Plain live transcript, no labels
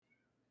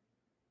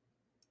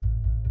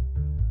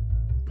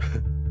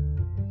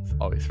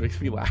always makes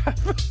me laugh.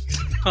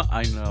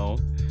 I know.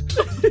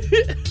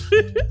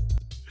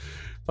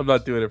 I'm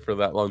not doing it for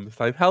that long this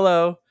time.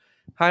 Hello.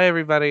 Hi,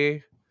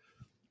 everybody.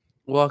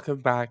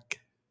 Welcome back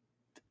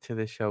to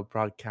the show,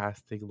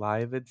 broadcasting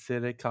live in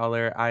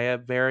Cinecolor. I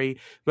am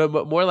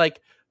but more like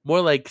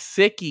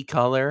sicky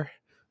color.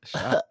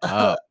 Shut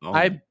up. Oh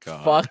my I'm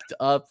god. fucked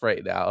up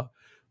right now.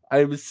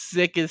 I'm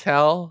sick as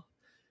hell,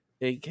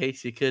 in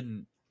case you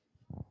couldn't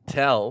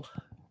tell.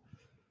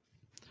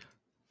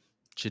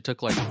 She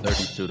took like 30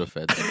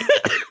 Sudafeds.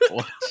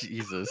 Oh,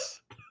 Jesus.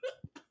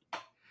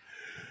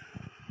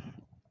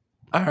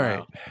 All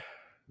right.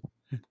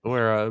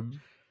 We're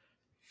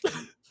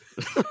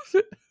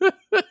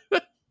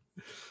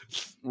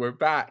we're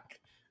back.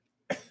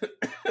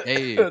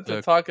 Hey,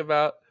 to talk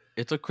about.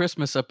 It's a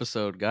Christmas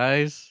episode,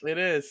 guys. It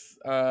is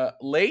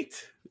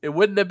late. It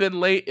wouldn't have been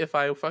late if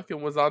I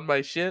fucking was on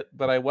my shit,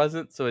 but I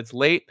wasn't, so it's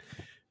late.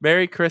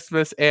 Merry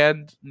Christmas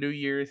and New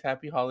Year's.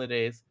 Happy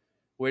holidays.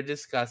 We're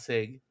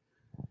discussing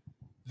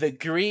The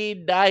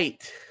Green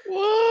Knight.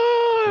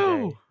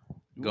 Whoa!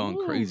 Going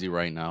Woo. crazy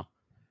right now.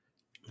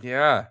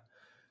 Yeah.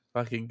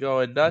 Fucking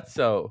going nuts.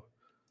 So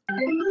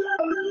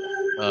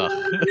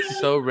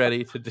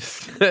ready to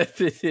discuss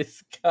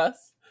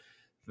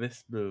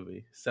this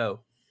movie. So,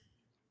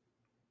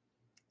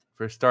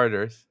 for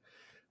starters,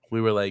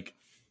 we were like,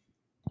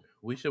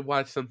 we should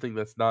watch something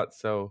that's not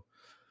so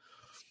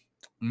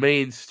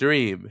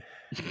mainstream,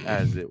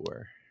 as it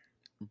were.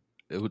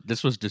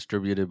 This was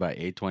distributed by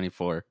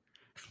A24.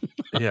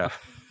 Yeah.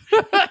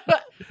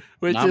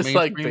 Which Not is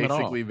like mainstream at all.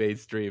 basically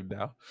mainstream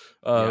now.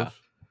 Yeah.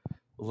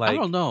 Like, I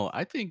don't know.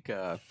 I think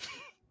I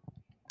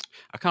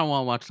kind of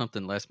want to watch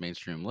something less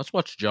mainstream. Let's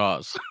watch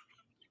Jaws.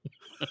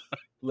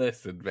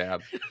 listen, man.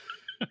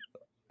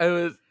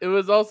 It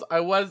was also,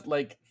 I was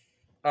like,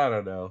 I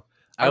don't know.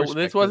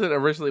 This wasn't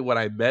originally what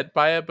I meant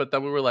by it, but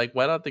then we were like,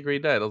 why not The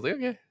Green Knight? I was like,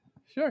 okay,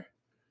 sure.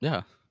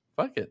 Yeah.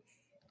 Fuck it.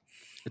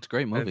 It's a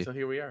great movie. And so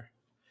here we are.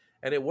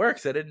 And it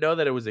works. I didn't know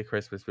that it was a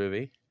Christmas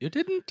movie. You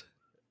didn't?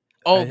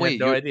 Oh, I wait.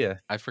 had no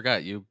idea. I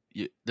forgot. You.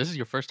 This is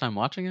your first time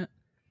watching it?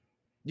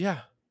 Yeah.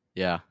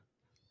 Yeah.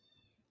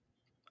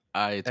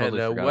 I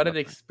totally forgot. What an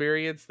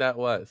experience that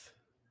was.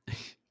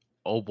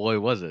 Oh, boy,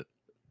 was it.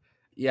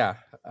 Yeah.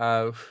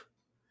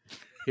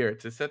 Here,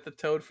 to set the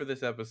tone for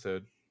this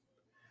episode,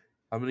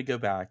 I'm going to go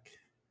back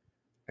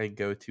and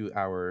go to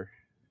our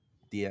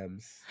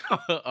DMs.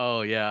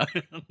 Oh, yeah.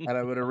 And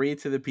I'm going to read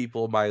to the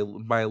people my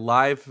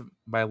live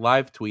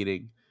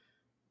tweeting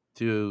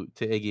to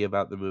Iggy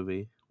about the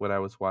movie when I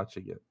was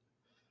watching it.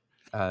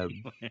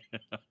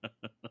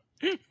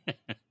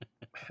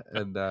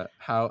 And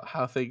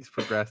how things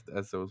progressed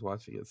as I was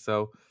watching it.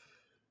 So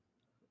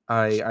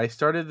I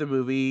started the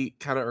movie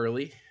kind of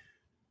early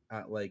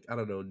at like, I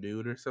don't know,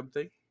 noon or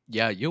something.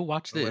 Yeah, you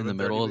watched it in the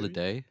middle of the maybe?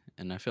 day,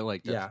 and I feel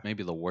like that's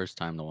maybe the worst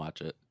time to watch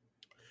it.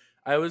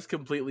 I was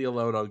completely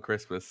alone on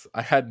Christmas.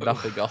 I had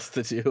nothing else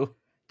to do.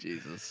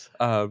 Jesus.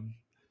 So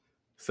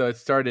it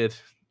started.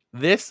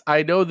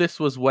 I know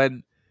this was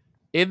when,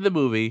 in the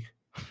movie,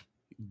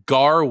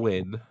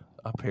 Garwin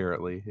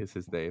apparently is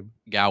his name.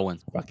 Gowan.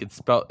 It's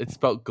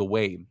spelled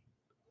Gawain.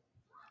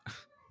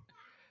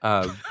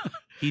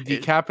 He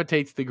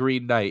decapitates the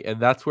Green Knight, and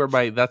that's where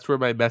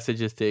my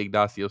messages to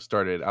Ignacio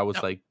started. I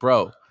was like,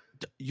 bro,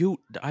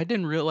 I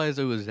didn't realize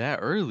it was that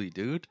early,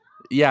 dude.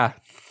 Yeah.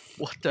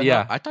 What the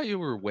hell? I thought you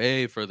were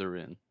way further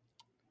in.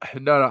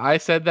 No, I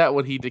said that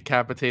when he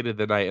decapitated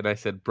the knight, and I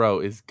said, bro,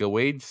 is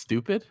Gawain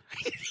stupid?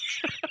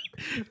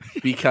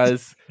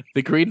 Because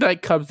the Green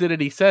Knight comes in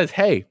and he says,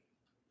 hey,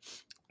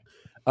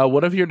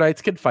 one of your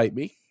knights can fight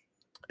me,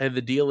 and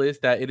the deal is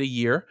that in a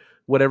year,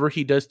 whatever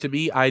he does to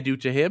me, I do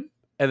to him,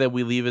 and then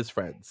we leave as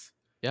friends.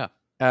 Yeah.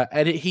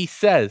 And he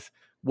says,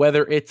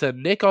 whether it's a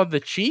nick on the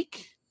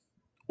cheek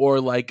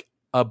or like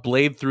a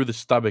blade through the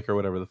stomach or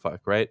whatever the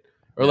fuck, right?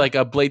 Or like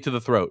a blade to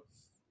the throat.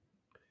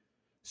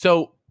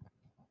 So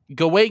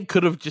Gawain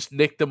could have just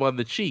nicked him on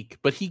the cheek,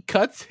 but he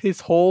cuts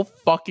his whole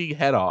fucking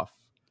head off.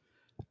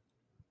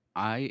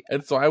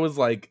 And so I was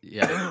like,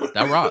 yeah,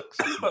 that rocks.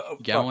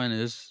 Gawain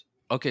is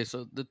okay.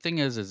 So the thing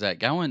is that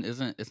Gawain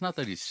it's not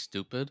that he's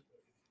stupid.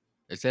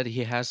 It's that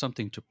he has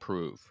something to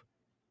prove.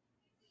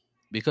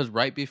 Because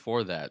right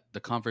before that, the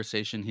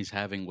conversation he's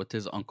having with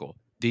his uncle,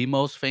 the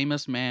most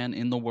famous man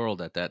in the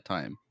world at that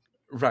time,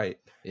 right,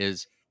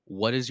 is,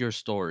 what is your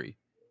story?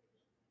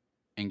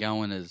 And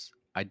Gawain is,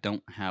 I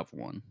don't have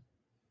one.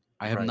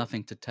 I have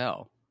nothing to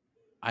tell.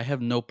 I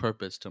have no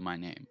purpose to my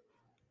name.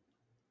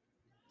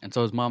 And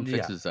so his mom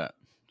fixes that.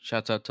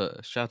 Shouts out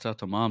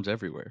to moms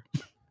everywhere.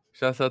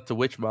 Shouts out to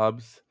witch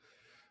moms.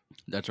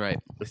 That's right.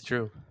 It's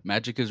true.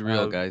 Magic is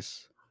real,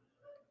 guys.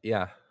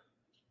 Yeah.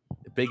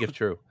 Big if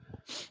true.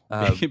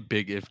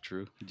 Big if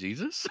true.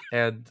 Jesus?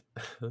 And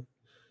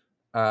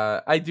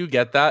I do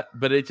get that,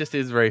 but it just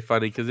is very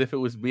funny because if it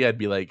was me, I'd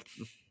be like,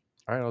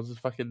 all right, I'll just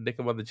fucking nick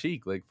him on the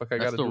cheek. Like, fuck, I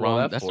gotta do all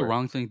that. That's the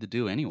wrong thing to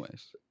do,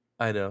 anyways.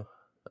 I know.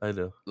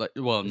 Like,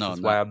 well, no,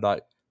 that's why I'm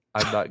not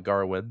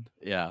Garwin.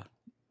 Yeah,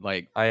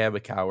 like I am a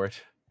coward.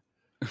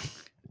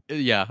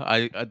 Yeah,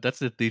 I that's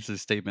the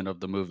thesis statement of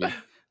the movie.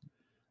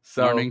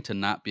 So learning to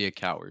not be a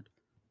coward,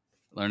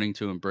 learning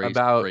to embrace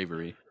about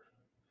bravery.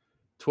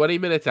 20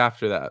 minutes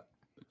after that,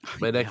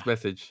 my next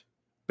message: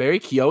 Barry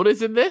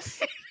Keoghan's in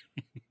this.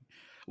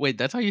 Wait,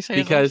 that's how you say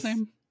his last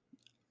name?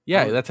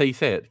 Yeah, that's how you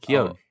say it,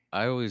 Keoghan.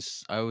 I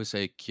always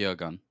say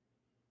Keoghan.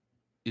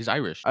 He's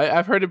Irish.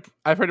 I've heard it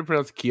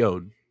pronounced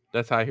Keoghan.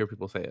 That's how I hear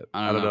people say it.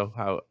 I don't know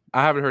how.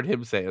 I haven't heard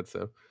him say it,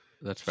 so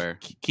that's fair.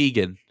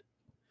 Keegan.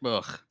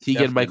 Ugh,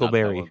 Keegan Michael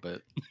Barry.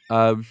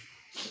 No.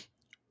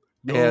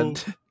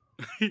 And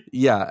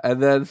yeah,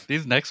 and then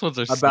these next ones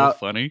are so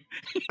funny.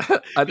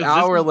 An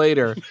hour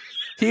later,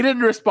 he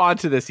didn't respond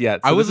to this yet.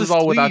 So this is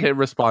all without him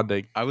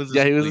responding. He was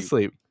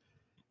asleep.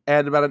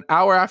 And about an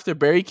hour after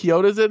Barry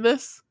Keoghan's in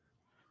this,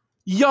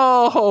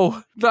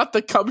 yo, not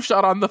the cum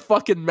shot on the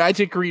fucking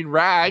magic green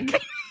rag.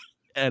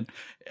 And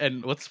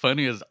what's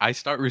funny is I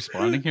start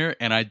responding here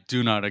and I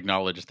do not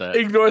acknowledge that.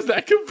 Ignores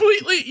that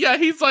completely. Yeah,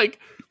 he's like,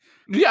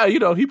 yeah,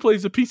 he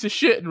plays a piece of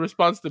shit in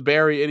response to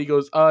Barry, and he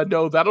goes,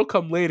 no, that'll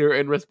come later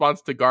in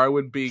response to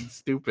Garwin being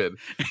stupid.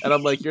 And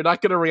I'm like, you're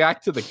not going to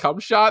react to the cum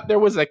shot? There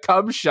was a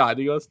cum shot. And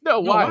he goes, no,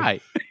 why?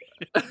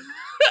 And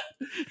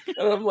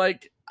I'm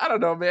like, I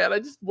don't know, man. I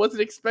just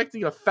wasn't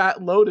expecting a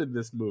fat load in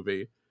this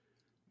movie.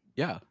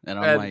 Yeah. And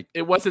I'm like,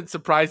 it wasn't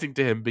surprising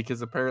to him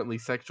because apparently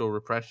sexual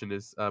repression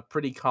is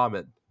pretty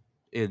common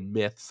in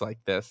myths like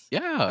this.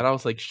 Yeah. And I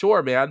was like,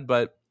 sure, man,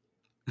 but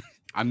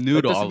I'm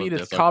new to all of this. Doesn't mean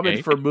it's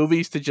common for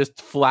movies to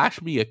just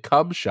flash me a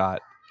cum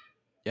shot.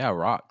 Yeah,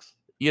 rocks.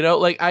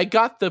 Like I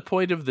got the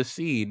point of the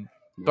scene,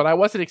 but I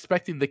wasn't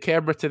expecting the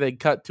camera to then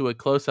cut to a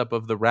close up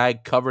of the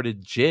rag covered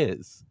in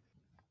jizz.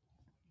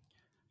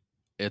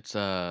 It's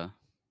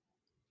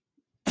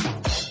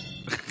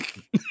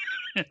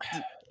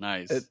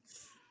nice.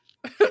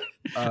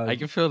 I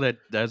can feel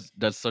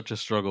that's such a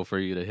struggle for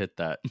you to hit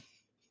that.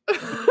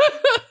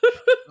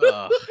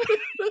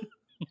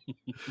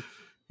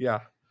 Yeah.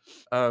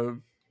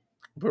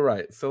 But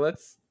right, so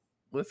let's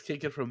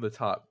kick it from the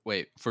top.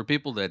 Wait, for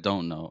people that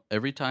don't know,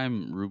 every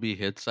time Ruby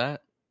hits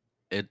that,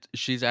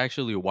 she's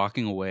actually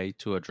walking away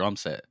to a drum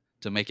set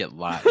to make it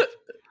live.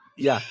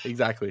 Yeah,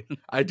 exactly.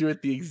 I do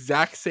it the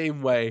exact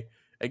same way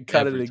and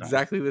cut it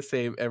exactly the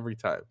same every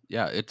time.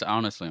 Yeah, it's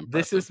honestly impressive.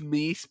 This is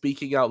me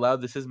speaking out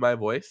loud. This is my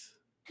voice.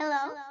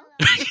 Hello.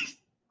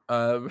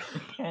 Oh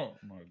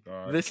my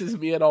god. This is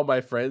me and all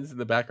my friends in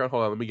the background.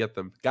 Hold on, let me get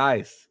them.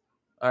 Guys.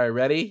 All right,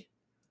 ready?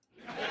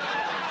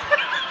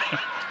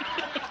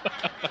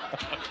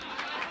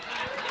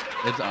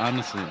 It's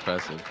honestly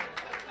impressive.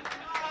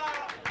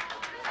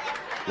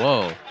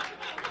 Whoa,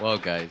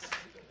 guys,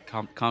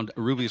 calm.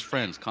 Ruby's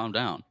friends, calm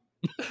down.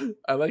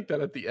 I like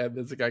that at the end.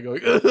 There's a guy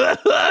going.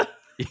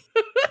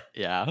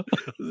 Yeah,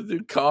 there's a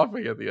dude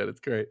coughing at the end. It's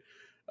great.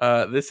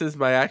 This is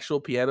my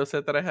actual piano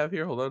set that I have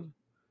here. Hold on.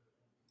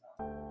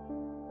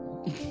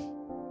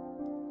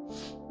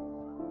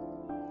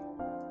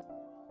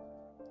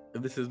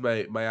 And this is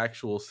my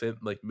actual synth,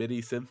 like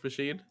MIDI synth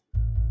machine.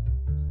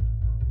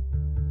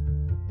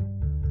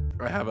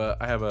 I have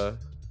a.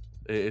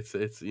 It's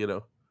what crazy.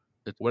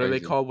 Are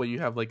they called when you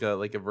have like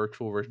a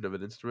virtual version of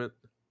an instrument?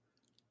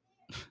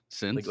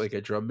 Synths? Like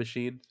a drum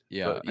machine.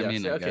 Yeah, I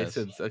mean, I okay, guess.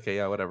 synths. Okay,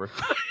 yeah, whatever.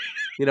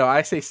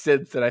 I say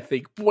synths and I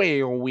think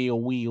wheel, or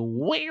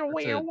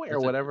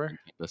whatever.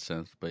 The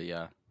synth, but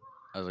yeah,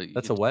 I was like,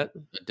 that's a what?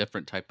 A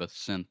different type of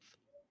synth.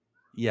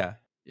 Yeah.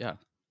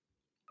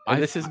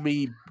 And this is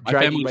me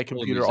dragging my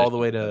computer all the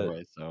way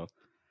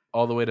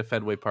to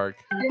Fenway Park.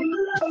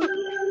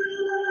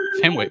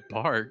 Fenway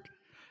Park.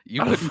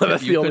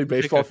 That's the only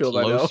baseball field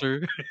I know.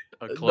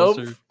 A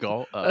closer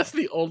goal. That's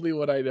the only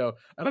one I know.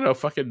 I don't know,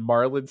 fucking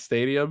Marlin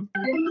Stadium.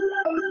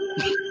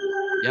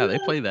 Yeah, they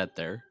play that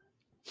there.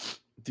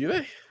 Do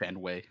they?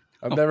 Fenway.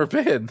 I've never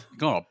been.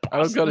 I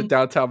don't go to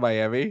downtown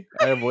Miami.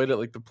 I avoid it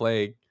like the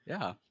plague.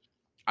 Yeah.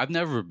 I've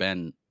never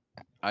been.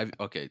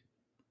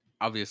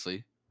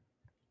 Obviously.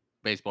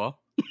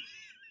 Baseball.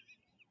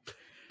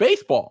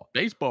 Baseball.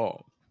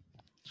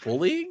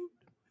 Bullying?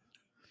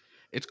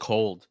 It's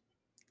cold.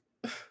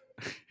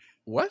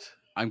 What?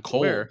 I'm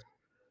cold. Where?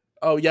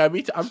 Oh yeah,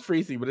 me too. I'm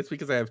freezing, but it's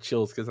because I have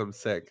chills because I'm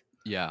sick.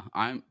 Yeah,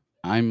 I'm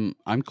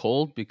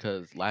cold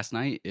because last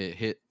night it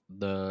hit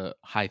the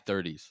high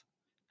 30s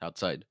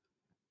outside.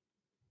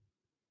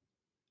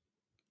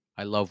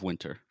 I love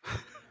winter.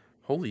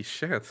 Holy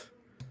shit.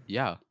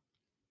 Yeah.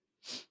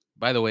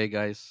 By the way,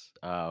 guys,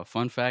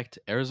 fun fact,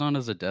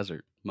 Arizona's a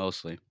desert,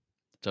 mostly.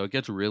 So it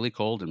gets really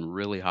cold and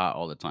really hot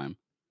all the time.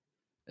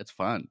 It's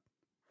fun.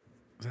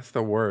 That's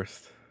the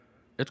worst.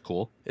 It's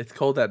cool. It's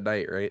cold at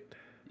night, right?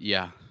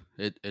 Yeah,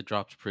 it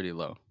drops pretty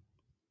low.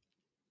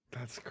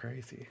 That's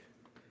crazy.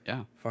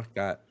 Yeah. Fuck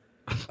that.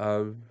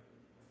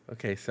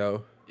 Okay,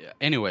 so... Yeah.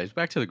 Anyways,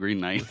 back to the Green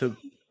Knight.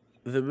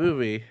 The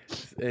movie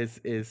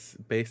is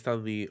based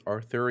on the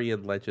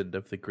Arthurian legend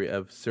of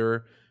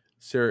Sir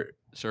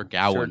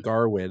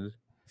Gawain.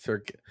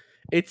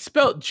 It's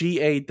spelled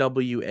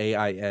Gawain.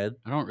 I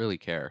don't really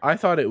care. I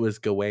thought it was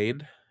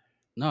Gawain.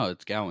 No,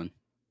 it's Gawain.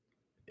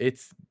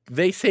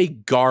 They say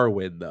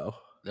Garwin though.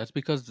 That's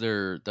because of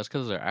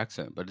their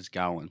accent, but it's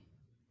Gawain.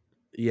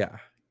 Yeah.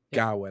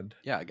 Gawain.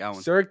 Yeah,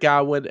 Gawain. Sir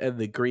Gawain and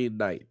the Green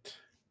Knight,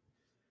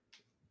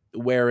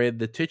 wherein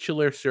the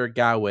titular Sir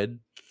Gawain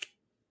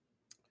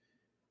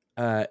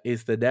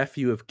is the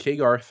nephew of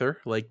King Arthur,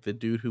 like the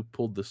dude who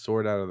pulled the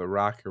sword out of the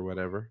rock or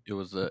whatever. It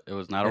was not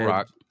a And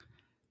rock.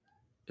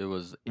 It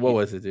was what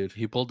was it, dude?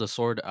 he pulled the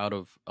sword out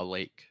of a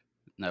lake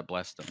and that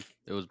blessed him.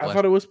 It was I blessed.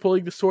 thought it was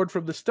pulling the sword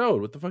from the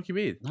stone. What the fuck you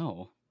mean?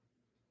 No.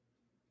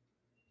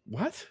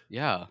 What?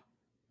 Yeah.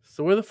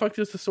 So where the fuck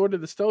does the sword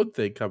in the stone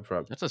thing come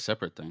from? That's a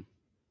separate thing.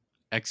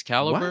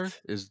 Excalibur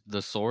What? is the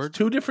It's sword.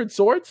 2 different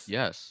swords?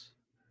 Yes.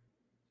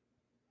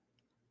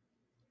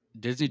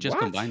 Disney just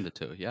What? combined the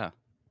two. Yeah.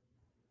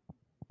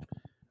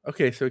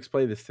 Okay, so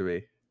explain this to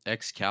me.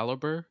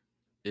 Excalibur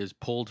is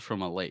pulled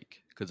from a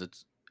lake because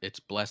it's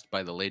blessed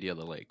by the Lady of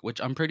the Lake,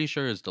 which I'm pretty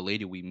sure is the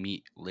lady we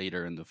meet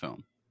later in the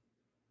film.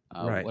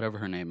 Right. Whatever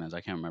her name is,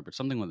 I can't remember.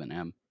 Something with an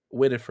M.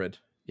 Winifred.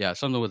 Yeah,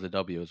 something with a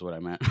W is what I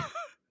meant.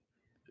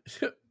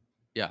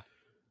 Yeah.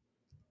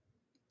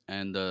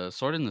 And the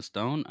Sword in the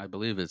Stone, I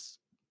believe, is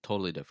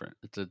totally different.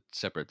 It's a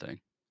separate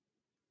thing.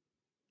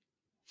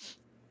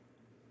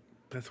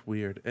 That's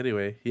weird.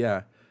 Anyway,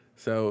 yeah.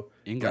 So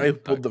England. guy who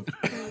pulled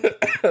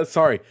the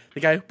sorry, the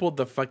guy who pulled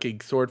the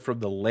fucking sword from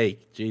the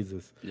lake.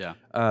 Jesus. Yeah.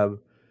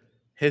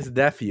 His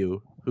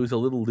nephew, who's a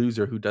little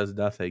loser who does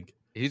nothing.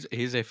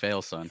 He's a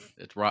fail son.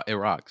 It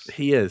rocks.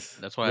 He is.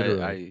 That's why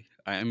literally.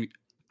 I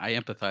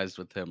empathized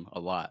with him a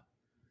lot.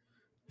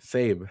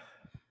 Same.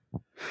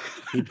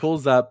 He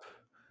pulls up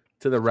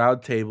to the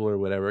round table or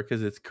whatever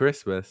because it's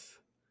Christmas.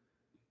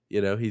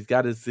 You know, he's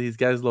got his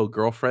little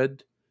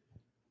girlfriend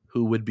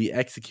who would be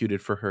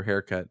executed for her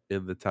haircut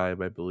in the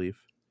time, I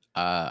believe.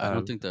 I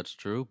don't think that's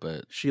true,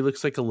 but she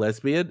looks like a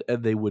lesbian,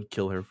 and they would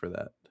kill her for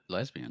that.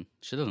 Lesbian?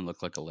 She doesn't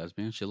look like a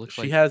lesbian.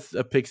 She has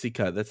a pixie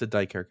cut. That's a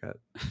dyke haircut.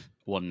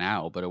 Well,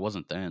 now, but it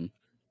wasn't then.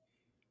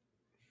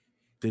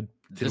 Did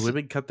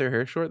women cut their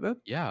hair short then?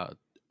 Yeah,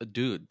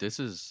 dude.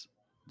 This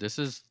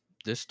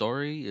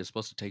story is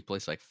supposed to take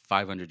place like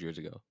 500 years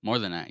ago. More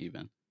than that,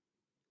 even.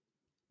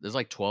 There's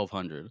like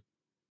 1200.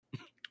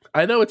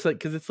 I know it's like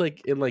because it's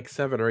like in like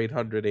 700 or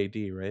 800 AD,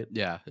 right?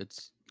 Yeah,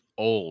 it's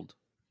old.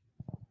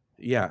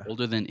 Yeah,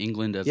 older than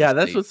England as yeah.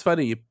 That's what's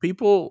funny.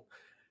 People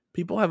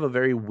have a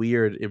very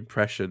weird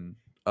impression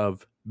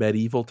of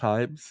medieval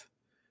times.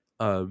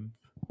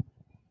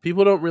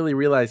 People don't really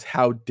realize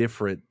how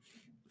different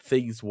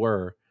things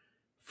were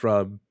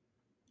from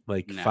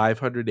like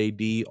 500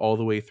 AD all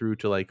the way through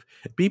to like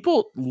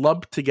people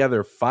lump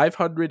together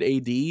 500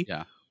 AD.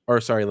 Yeah. Or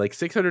sorry, like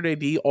 600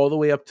 AD all the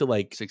way up to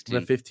like 16.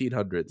 the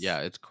 1500s. Yeah,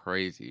 it's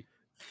crazy.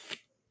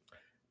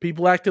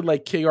 People acted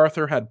like King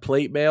Arthur had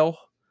plate mail.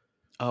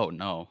 Oh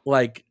no.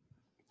 Like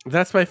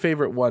that's my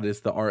favorite one is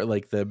the art,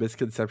 like the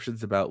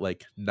misconceptions about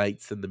like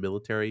knights in the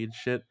military and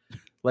shit.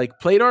 Like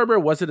plate armor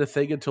wasn't a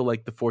thing until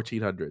like the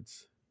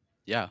 1400s.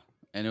 Yeah,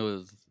 and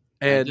it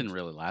didn't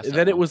really last. And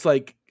then long. it was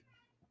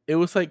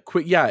like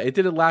quick. Yeah, it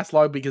didn't last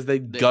long because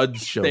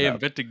guns showed up. They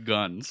invented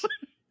guns.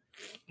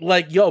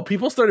 Like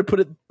people started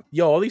putting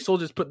all these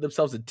soldiers putting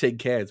themselves in tin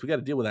cans. We got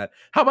to deal with that.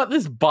 How about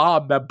this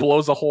bomb that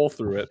blows a hole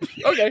through it?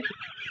 Okay.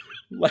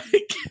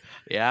 Like,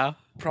 yeah,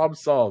 problem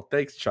solved.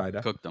 Thanks,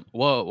 China. Cook them.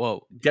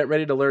 Whoa. Get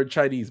ready to learn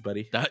Chinese,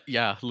 buddy.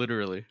 Yeah,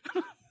 literally.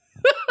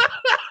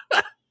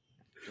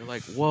 You're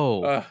like,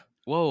 whoa,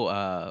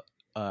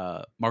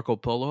 Marco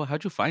Polo.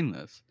 How'd you find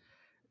this?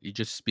 He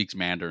just speaks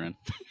Mandarin.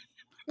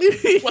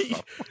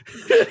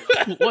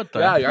 What the?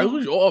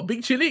 Yeah,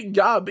 big chilling.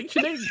 Yeah, big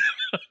chilling.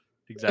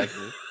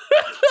 Exactly.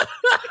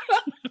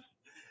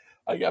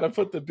 I gotta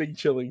put the big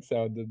chilling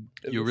sound in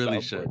you really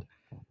should.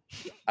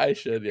 I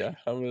should, yeah.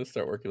 I'm gonna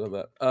start working on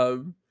that.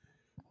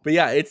 But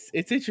yeah, it's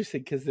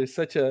interesting because there's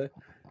such a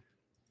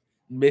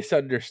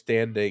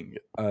misunderstanding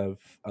of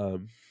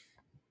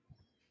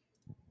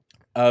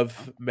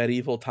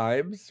medieval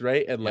times,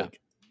 right? And like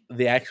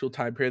the actual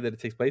time period that it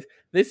takes place.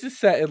 This is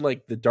set in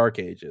like the Dark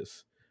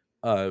Ages,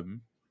 at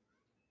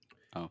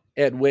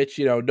which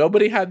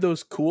nobody had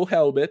those cool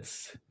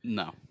helmets.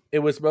 No, it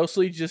was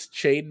mostly just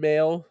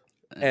chainmail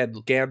and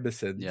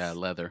gambesons. Yeah,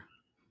 leather.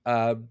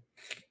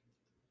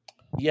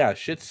 Yeah,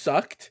 shit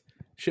sucked.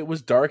 Shit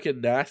was dark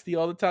and nasty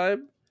all the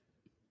time.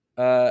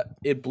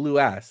 It blew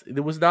ass.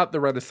 It was not the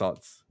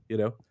Renaissance,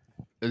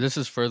 This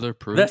is further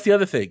proof. That's the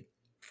other thing.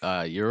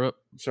 Europe,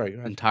 sorry,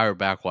 entire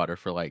backwater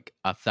for like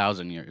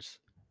 1,000 years.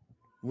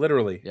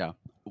 Literally. Yeah.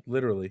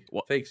 Literally.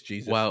 Thanks,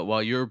 Jesus.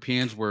 While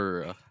Europeans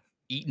were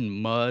eating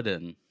mud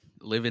and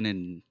living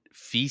in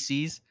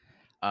feces,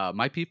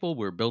 my people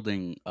were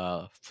building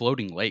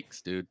floating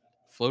lakes, dude.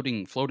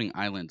 Floating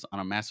islands on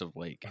a massive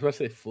lake. I was going to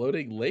say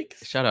floating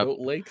lakes? Shut up.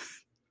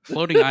 Lakes?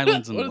 Floating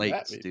islands and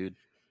lakes, dude.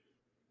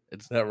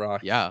 That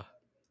rocks. Yeah.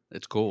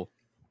 It's cool.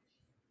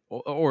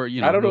 Or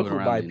I don't know who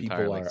my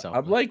people are.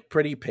 I'm like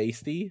pretty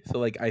pasty, so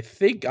like I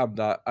think I'm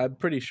not. I'm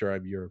pretty sure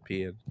I'm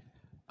European.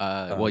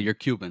 Well, you're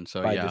Cuban,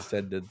 so by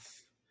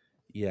descendants.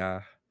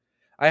 Yeah,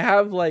 I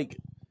have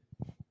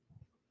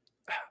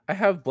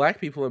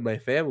black people in my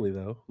family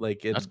though.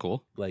 Like that's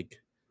cool. Like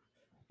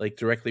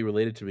directly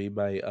related to me.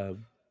 My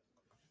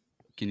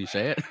Can you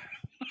say it?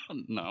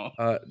 No.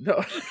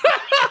 No.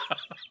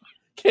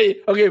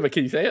 Okay, but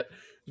can you say it?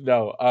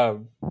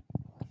 No.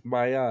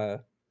 My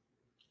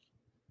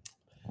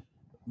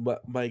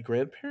my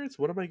grandparents.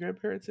 One of my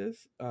grandparents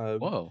is.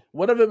 Whoa.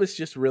 One of them is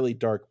just really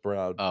dark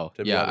brown. Oh,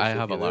 To be yeah, I honest with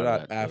have a you, they're lot of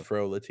not that too.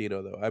 Afro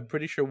Latino though. I'm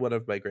pretty sure one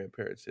of my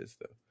grandparents is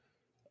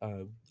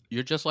though.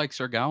 You're just like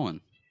Sir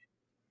Gawain.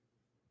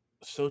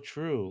 So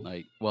true.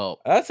 Like,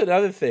 well, That's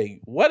another thing.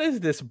 What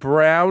is this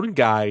brown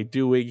guy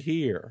doing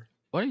here?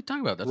 what are you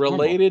talking about? That's normal.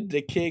 Related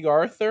to King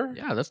Arthur?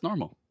 Yeah, that's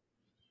normal.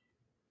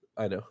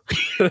 I know.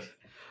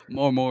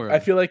 More. I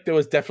feel like there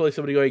was definitely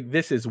somebody going,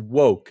 "This is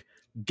woke."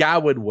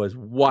 Gowan was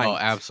white. Oh,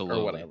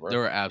 absolutely. Or whatever. There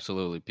were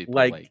absolutely people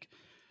Like- like,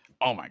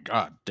 oh my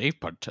God,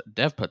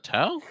 Dev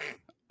Patel?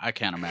 I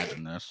can't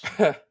imagine this.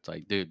 It's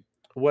like, dude,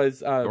 was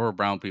there were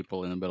brown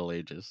people in the Middle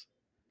Ages.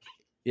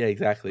 Yeah,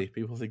 exactly.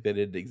 People think they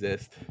didn't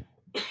exist.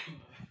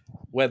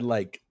 When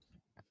like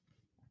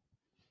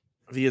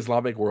the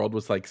Islamic world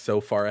was like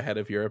so far ahead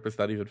of Europe, it's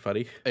not even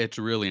funny. It's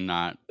really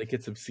not. Like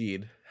it's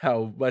obscene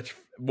how much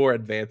more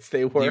advanced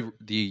they were.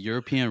 The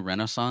European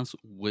Renaissance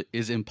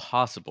is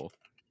impossible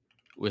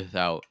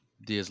without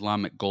the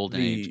Islamic Golden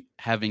Age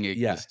having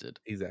existed.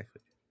 Yeah,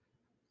 exactly.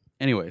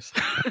 Anyways.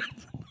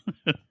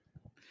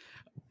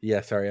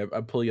 Yeah, sorry.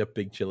 I'm pulling up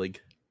Big Chilling.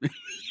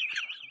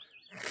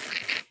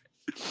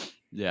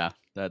 Yeah,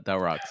 that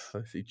rocks.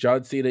 Let's see.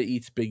 John Cena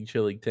eats Big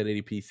Chilling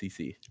 1080p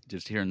CC.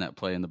 Just hearing that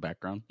play in the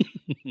background.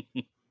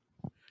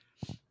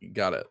 You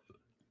got it.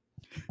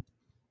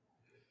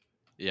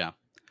 Yeah.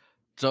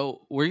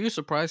 So, were you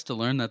surprised to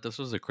learn that this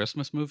was a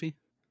Christmas movie?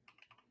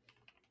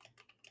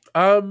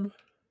 I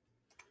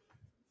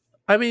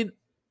mean,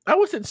 I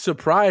wasn't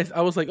surprised.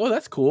 I was like, "Oh,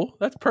 that's cool.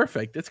 That's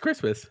perfect. It's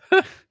Christmas."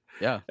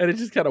 Yeah. And it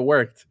just kind of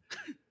worked.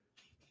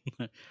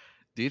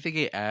 Do you think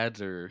it adds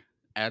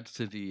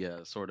to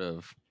the sort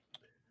of?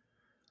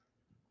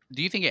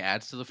 Do you think it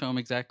adds to the film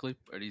exactly,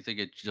 or do you think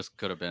it just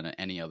could have been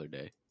any other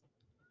day?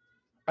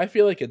 I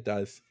feel like it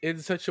does in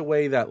such a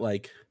way that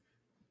like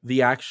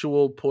the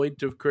actual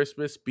point of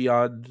Christmas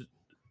beyond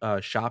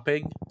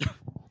shopping,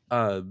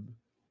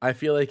 I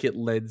feel like it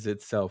lends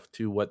itself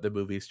to what the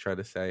movie's trying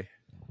to say.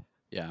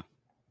 Yeah,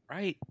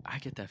 right. I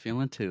get that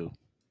feeling too.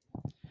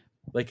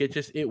 Like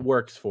it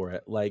works for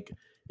it. Like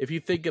if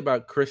you think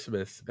about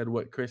Christmas and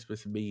what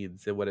Christmas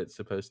means and what it's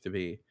supposed to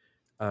be,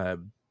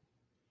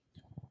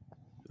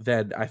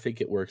 then I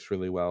think it works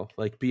really well.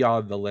 Like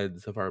beyond the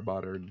lens of our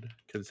modern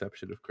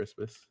conception of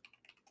Christmas.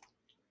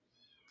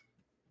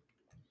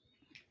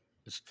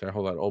 Sorry,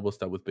 hold on. Almost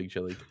done with Big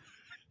Chili.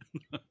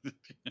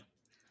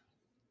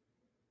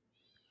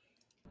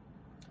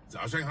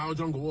 早上好，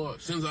中国！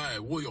现在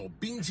我有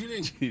冰淇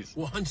淋，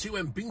我很喜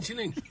欢冰淇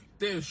淋，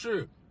但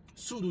是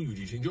速度与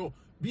激情就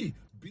比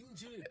冰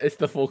淇淋。 It's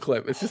the full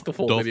clip. It's just the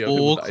full The video.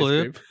 full of him with the ice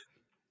clip? cream.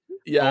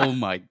 Yeah. Oh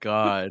my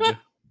God.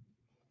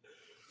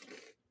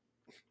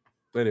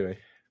 Anyway,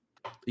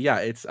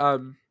 yeah, it's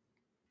I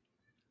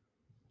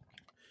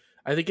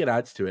think it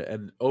adds to it,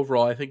 and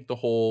overall, I think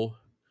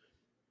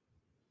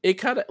it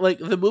kind of like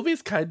the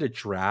movie's kind of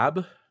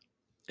drab.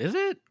 Is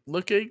it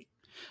looking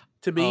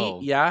to me?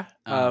 Oh, yeah,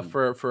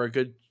 for a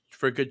good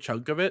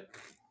chunk of it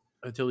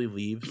until he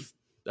leaves.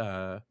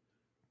 What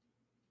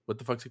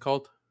the fuck's it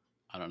called?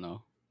 I don't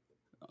know.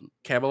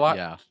 Camelot.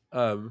 Yeah.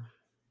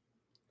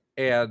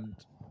 And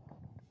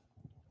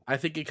I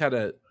think it kind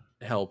of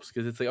helps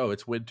because it's like, oh,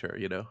 it's winter,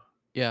 you know.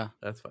 Yeah,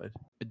 that's fine.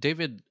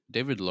 David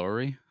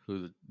Lowery,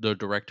 who the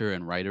director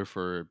and writer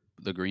for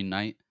The Green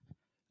Knight,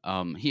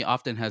 he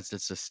often has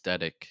this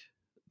aesthetic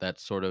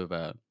that's sort of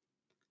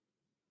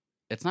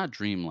it's not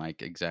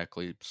dreamlike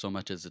exactly so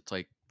much as it's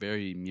like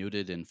very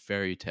muted and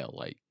fairy tale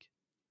like,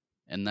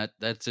 and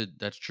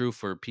that's true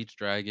for Pete's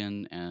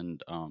Dragon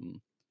and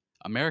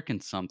American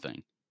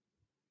Something,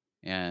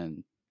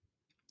 and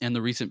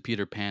the recent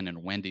Peter Pan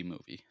and Wendy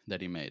movie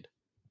that he made.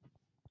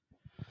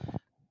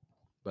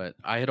 But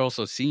I had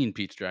also seen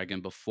Pete's Dragon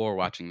before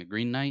watching The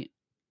Green Knight,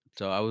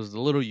 so I was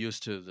a little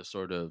used to the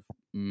sort of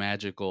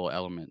magical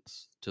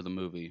elements to the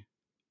movie,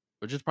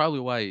 which is probably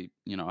why,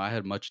 I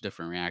had much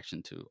different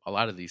reaction to a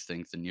lot of these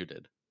things than you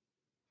did.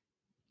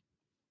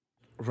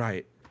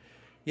 Right.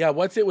 Yeah,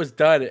 once it was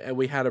done and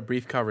we had a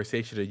brief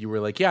conversation and you were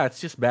like, yeah, it's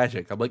just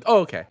magic. I'm like, oh,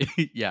 okay.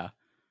 Yeah.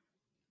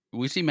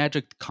 We see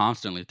magic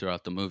constantly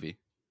throughout the movie.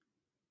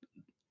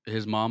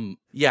 His mom...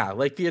 Yeah,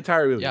 like the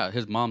entire movie. Yeah,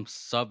 his mom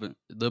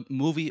the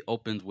movie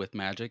opens with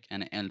magic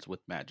and it ends with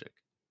magic.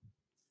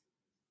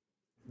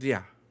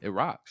 Yeah. It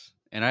rocks.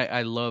 And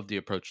I love the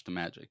approach to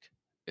magic.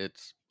 It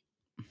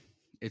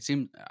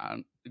seems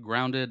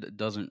grounded.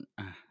 Doesn't...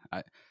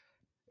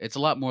 it's a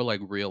lot more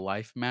like real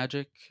life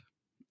magic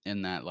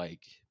in that,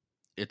 like,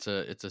 it's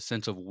a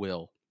sense of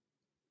will.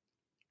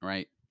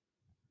 Right?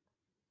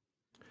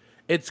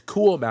 It's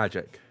cool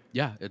magic.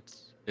 Yeah,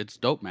 it's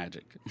dope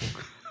magic.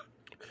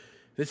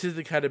 This is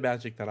the kind of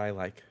magic that I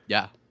like.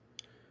 Yeah.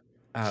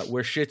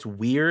 Where shit's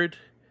weird,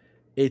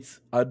 it's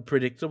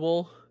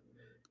unpredictable,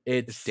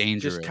 it's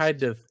dangerous. Just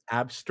kind of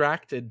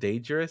abstract and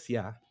dangerous.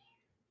 Yeah,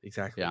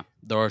 exactly. Yeah,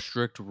 there are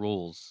strict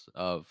rules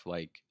of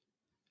like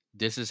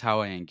this is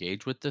how I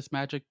engage with this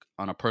magic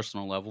on a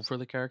personal level for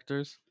the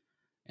characters,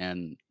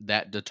 and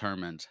that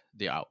determines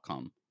the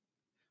outcome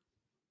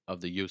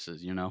of the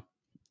uses, you know?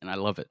 And I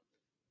love it.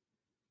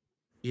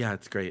 Yeah,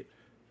 it's great.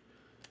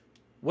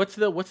 What's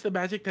the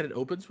magic that it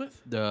opens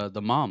with? The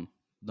mom,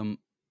 the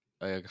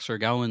Sir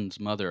Gawain's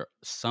mother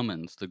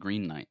summons the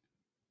Green Knight.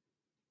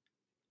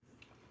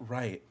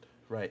 Right.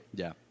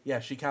 Yeah. Yeah,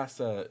 she casts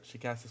a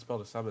spell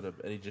to summon him,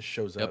 and he just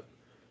shows up.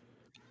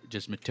 It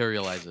just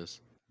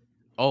materializes.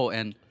 Oh,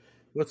 and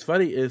What's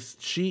funny is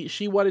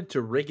she wanted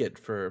to rig it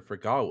for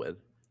Gawain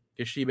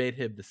because she made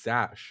him the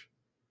sash.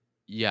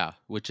 yeah,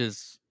 which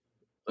is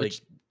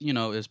you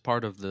know is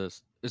part of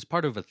this is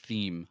part of a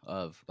theme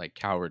of like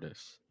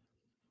cowardice.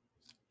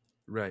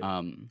 Right.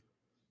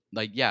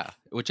 Like yeah,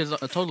 which is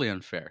totally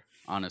unfair.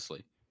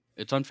 Honestly,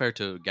 it's unfair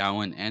to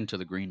Gawain and to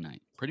the Green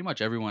Knight. Pretty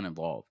much everyone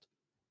involved.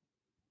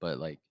 But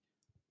like,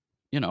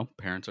 you know,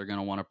 parents are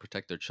gonna want to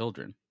protect their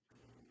children.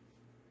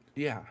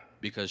 Yeah.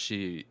 Because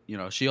she, you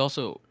know, she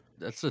also.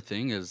 That's the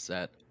thing is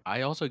that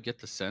I also get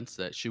the sense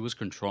that she was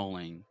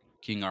controlling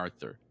King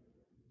Arthur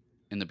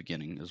in the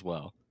beginning as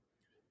well.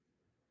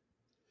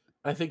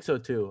 I think so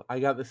too. I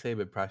got the same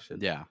impression.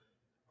 Yeah.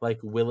 Like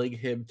willing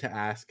him to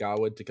ask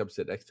Gawain to come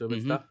sit next to him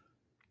and stuff.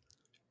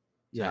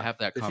 Yeah. To have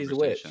that conversation. She's a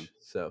witch,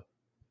 so.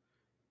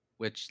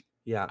 Which,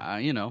 yeah,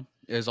 you know,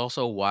 is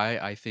also why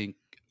I think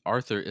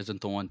Arthur isn't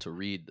the one to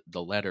read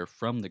the letter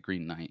from the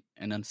Green Knight,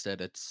 and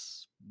instead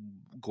it's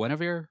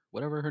Guinevere,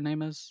 whatever her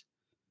name is.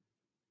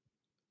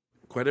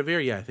 Guinevere,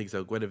 yeah, I think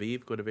so.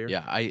 Guinevere.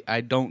 Yeah,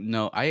 I don't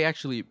know. I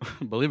actually,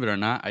 believe it or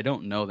not, I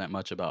don't know that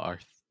much about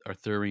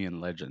Arthurian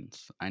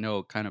legends. I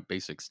know kind of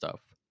basic stuff.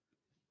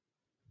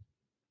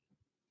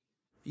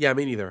 Yeah,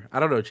 me neither. I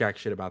don't know jack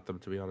shit about them,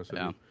 to be honest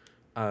with you.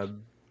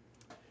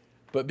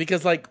 But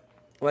because like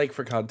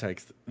for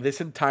context,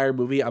 this entire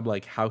movie, I'm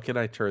like, how can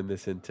I turn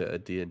this into a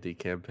D&D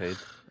campaign?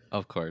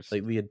 Of course.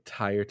 Like the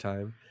entire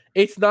time.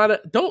 It's not a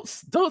don't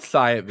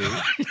sigh at me.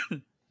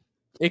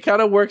 It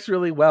kind of works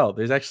really well.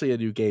 There's actually a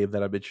new game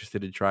that I'm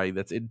interested in trying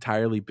that's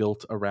entirely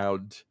built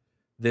around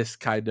this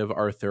kind of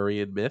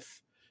Arthurian myth.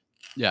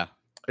 Yeah.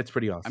 It's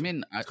pretty awesome. I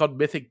mean, it's called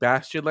Mythic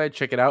Bastionland.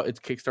 Check it out. Its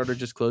Kickstarter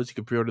just closed. You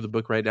can pre-order the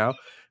book right now.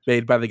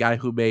 Made by the guy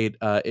who made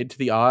Into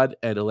the Odd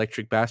and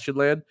Electric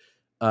Bastionland.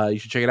 You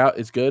should check it out.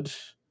 It's good.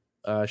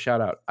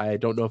 Shout out. I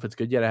don't know if it's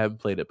good yet. I haven't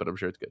played it, but I'm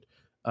sure it's good.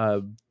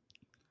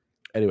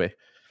 Anyway,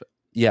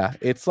 yeah,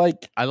 it's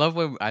like I love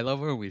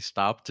when we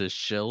stop to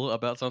shill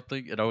about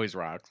something. It always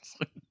rocks.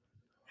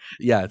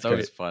 Yeah, it's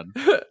always fun.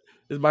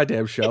 It's my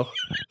damn show.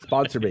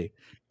 Sponsor me.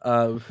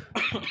 I've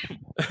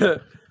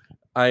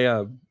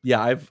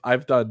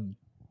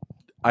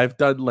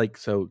done like,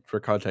 so for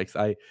context,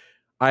 I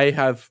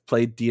have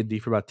played D&D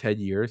for about 10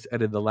 years,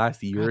 and in the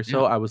last year or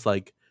so, I was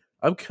like,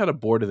 I'm kind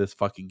of bored of this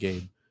fucking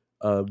game.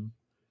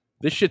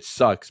 This shit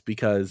sucks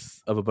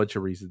because of a bunch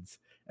of reasons.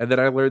 And then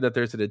I learned that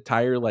there's an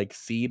entire like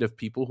scene of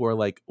people who are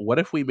like, what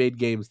if we made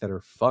games that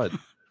are fun?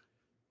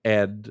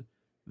 And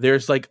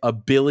there's like a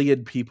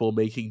billion people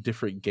making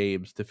different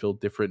games to fill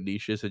different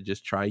niches and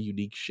just try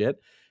unique shit.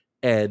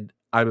 And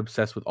I'm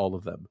obsessed with all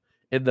of them.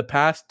 In the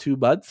past 2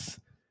 months,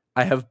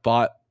 I have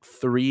bought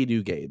 3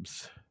 new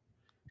games.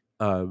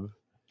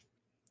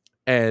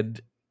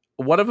 And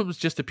one of them is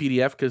just a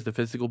PDF because the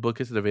physical book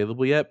isn't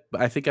available yet.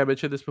 But I think I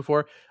mentioned this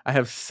before. I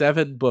have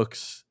 7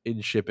 books in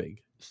shipping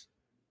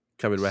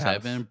coming to my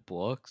house. 7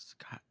 books?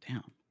 God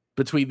damn.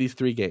 Between these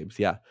 3 games,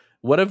 yeah.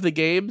 One of the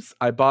games,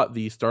 I bought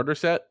the starter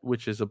set,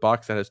 which is a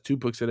box that has 2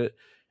 books in it.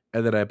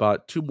 And then I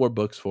bought 2 more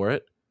books for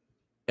it.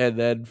 And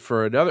then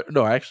for another...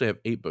 No, I actually have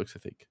 8 books, I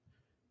think.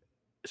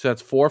 So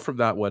that's 4 from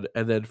that one.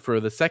 And then for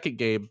the second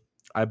game,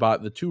 I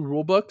bought the 2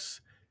 rule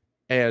books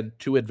and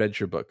 2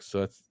 adventure books. So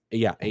that's,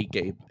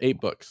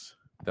 8 books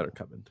that are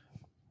coming.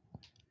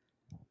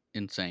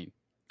 Insane.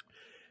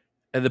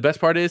 And the best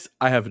part is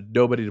I have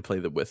nobody to play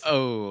them with.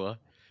 Oh.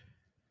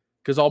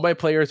 Because all my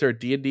players are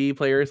D&D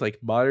players, like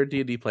modern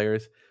D&D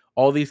players.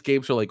 All these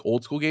games are like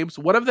old school games.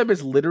 One of them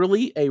is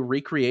literally a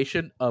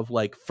recreation of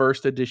like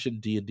first edition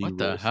D&D rules. What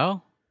the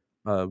hell?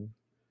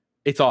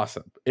 It's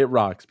awesome. It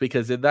rocks.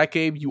 Because in that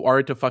game, you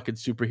aren't a fucking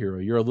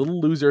superhero. You're a little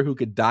loser who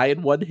could die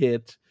in one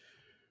hit,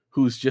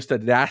 who's just a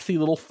nasty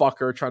little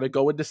fucker trying to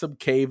go into some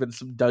cave and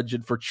some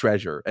dungeon for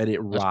treasure. And it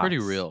rocks. That's pretty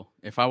real.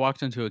 If I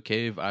walked into a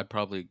cave, I'd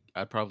probably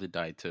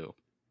die too.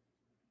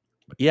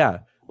 Yeah.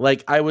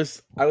 Like I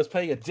was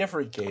playing a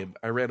different game.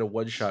 I ran a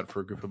one shot for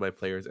a group of my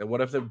players, and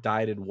one of them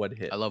died in one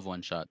hit. I love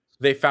one shot.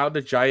 They found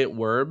a giant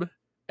worm,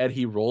 and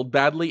he rolled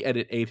badly, and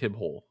it ate him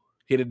whole.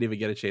 He didn't even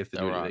get a chance to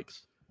do anything.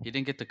 He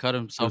didn't get to cut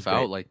himself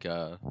out like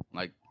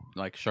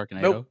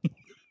Sharknado. Nope.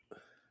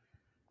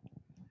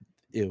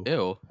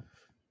 Ew.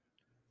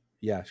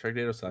 Yeah,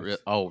 Sharknado sucks.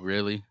 Oh,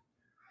 really?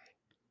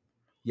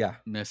 Yeah.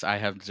 Miss, I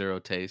have 0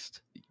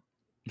 taste.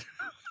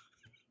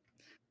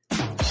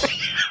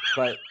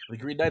 But the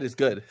Green Knight is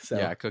good. So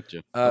yeah, I cooked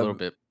you a little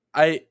bit.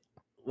 I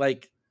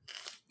like.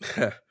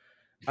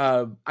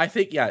 I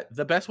think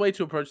the best way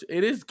to approach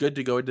it is good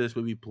to go into this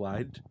movie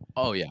blind.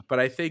 Oh yeah, but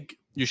I think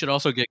you should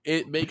also get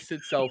it makes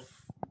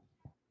itself.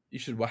 You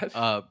should watch.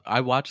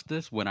 I watched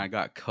this when I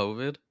got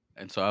COVID,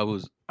 and so I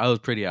was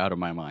pretty out of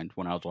my mind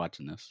when I was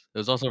watching this. It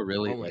was also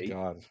really Oh my late,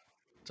 god.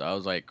 so I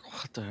was like,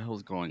 "What the hell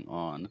is going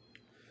on?"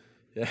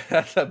 Yeah,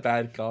 that's a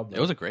bad combo. It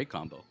was a great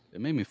combo.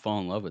 It made me fall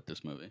in love with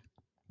this movie.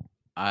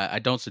 I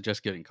don't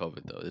suggest getting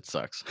COVID though. It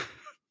sucks.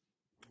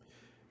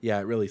 Yeah,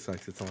 it really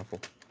sucks. It's awful.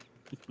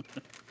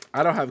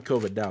 I don't have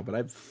COVID now, but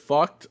I'm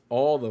fucked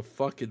all the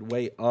fucking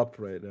way up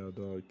right now,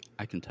 dog.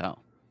 I can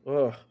tell.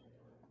 Ugh.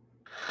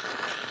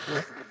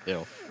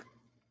 Ew.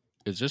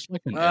 Is this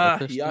like an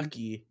Oedipus thing?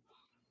 Yucky.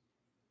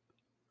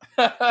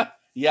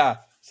 Yeah,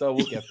 so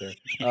we'll get there.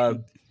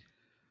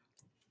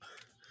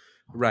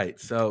 Right,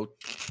 so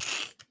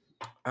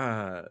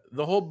the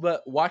whole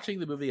but watching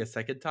the movie a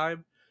second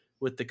time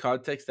with the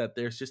context that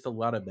there's just a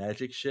lot of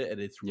magic shit and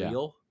it's Yeah.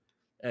 real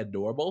and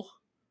normal,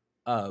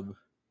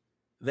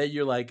 then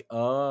you're like,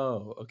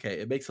 oh, okay,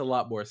 it makes a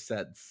lot more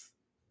sense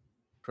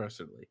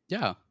personally.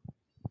 Yeah.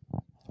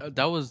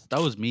 That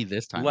was me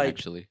this time Like-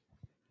 actually.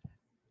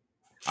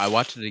 I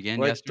watched it again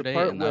Like the yesterday,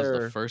 part and that was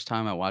where- the first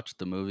time I watched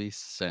the movie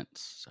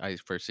since I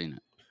first seen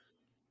it.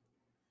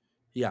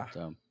 Yeah.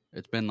 So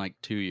it's been like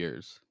 2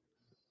 years.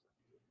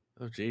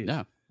 Oh, jeez.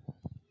 Yeah.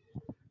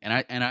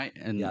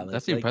 And Yeah,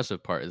 that's the like-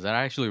 impressive part is that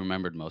I actually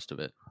remembered most of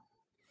it.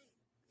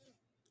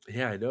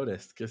 Yeah, I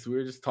noticed because we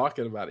were just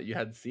talking about it. You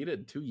hadn't seen it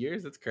in 2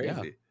 years. That's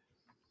crazy.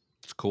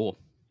 It's cool.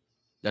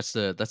 That's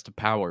the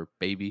power,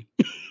 baby.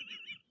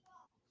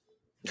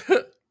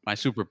 My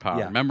superpower.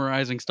 Yeah.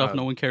 Memorizing stuff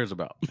no one cares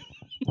about.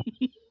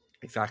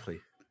 Exactly.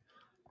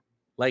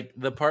 Like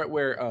the part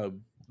where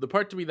the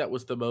part to me that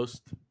was the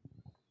most,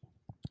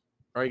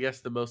 or I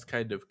guess the most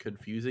kind of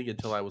confusing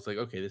until I was like,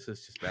 okay, this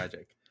is just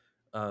magic.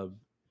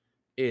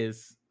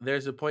 Is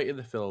there's a point in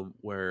the film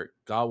where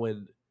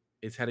Gawain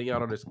is heading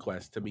out on his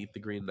quest to meet the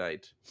Green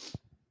Knight,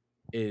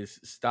 is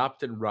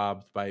stopped and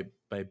robbed by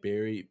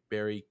Barry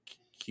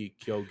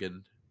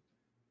Keoghan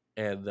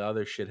and the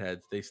other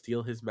shitheads. They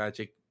steal his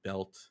magic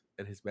belt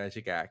and his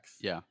magic axe.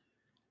 Yeah.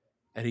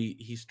 And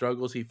he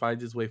struggles, he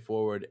finds his way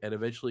forward, and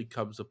eventually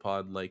comes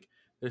upon, like,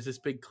 there's this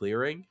big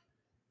clearing,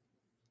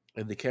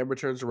 and the camera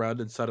turns around,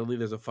 and suddenly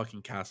there's a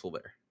fucking castle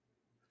there.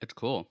 It's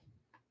cool.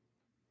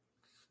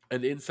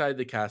 And inside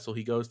the castle,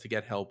 he goes to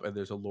get help, and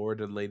there's a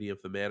lord and lady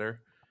of the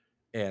manor,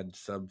 and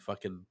some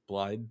fucking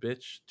blind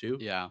bitch, too.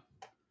 Yeah.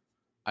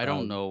 I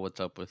don't know what's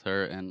up with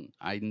her, and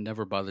I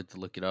never bothered to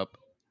look it up.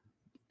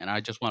 And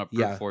I just want to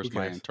brute force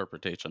my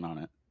interpretation on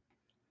it.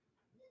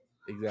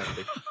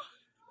 Exactly.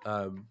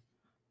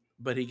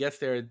 But he gets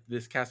there,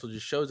 this castle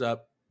just shows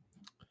up.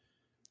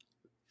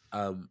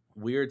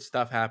 Weird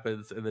stuff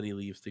happens, and then he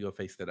leaves to go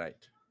face the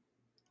knight.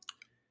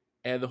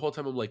 And the whole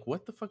time I'm like,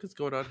 what the fuck is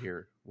going on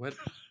here? What?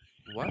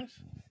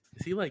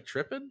 Is he like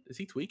tripping? Is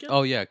he tweaking?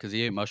 Oh yeah, because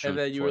he ate mushrooms. And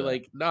then you were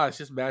like, nah, it's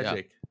just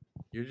magic.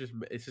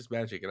 It's just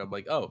magic. And I'm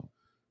like, oh,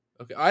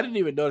 okay. I didn't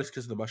even notice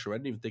because of the mushroom. I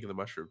didn't even think of the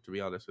mushroom, to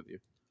be honest with you.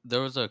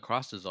 There was a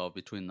cross dissolve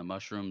between the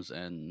mushrooms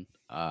and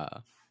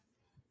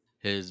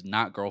his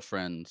not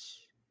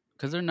girlfriends,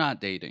 because they're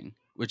not dating,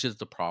 which is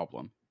the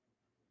problem.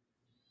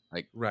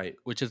 Like, right,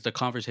 which is the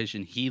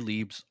conversation he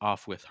leaves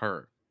off with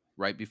her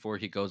right before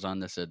he goes on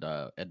this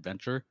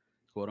adventure,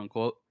 quote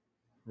unquote.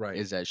 Right,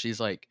 is that she's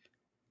like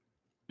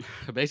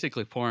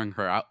basically pouring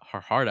her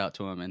heart out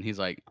to him, and he's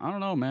like, I don't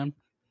know, man,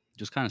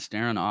 just kind of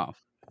staring off,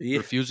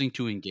 refusing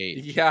to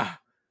engage.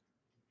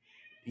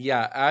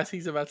 Yeah. As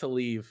he's about to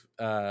leave,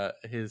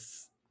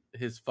 his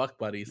fuck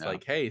buddy's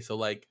like, hey, so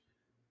like,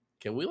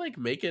 can we like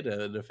make it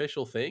an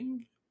official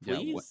thing,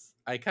 please?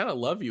 I kind of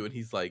love you. And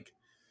he's like,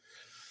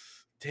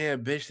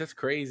 damn, bitch, that's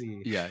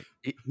crazy. Yeah,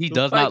 he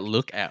does not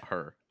look at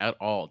her at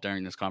all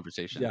during this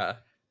conversation. Yeah,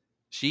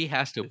 she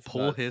has to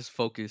pull his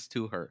focus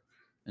to her,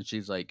 and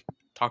she's like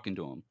talking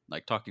to him,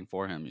 like talking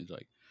for him. He's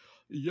like,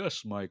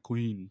 yes, my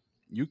queen,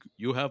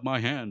 you have my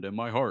hand and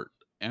my heart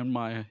and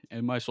my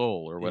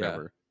soul, or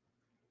whatever.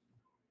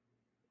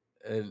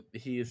 And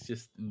he is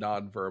just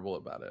non-verbal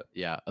about it.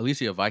 Yeah,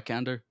 Alicia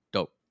Vikander,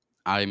 dope.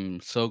 I'm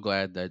so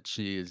glad that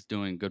she is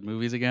doing good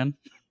movies again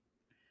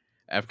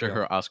after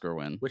her Oscar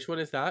win. Which one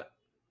is that?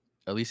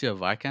 Alicia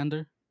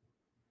Vikander?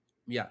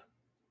 Yeah.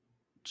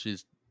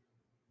 She's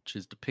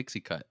the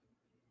pixie cut.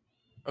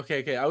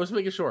 Okay. I was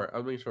making sure.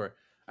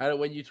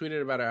 When you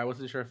tweeted about her, I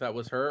wasn't sure if that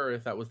was her or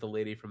if that was the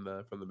lady from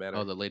the manor.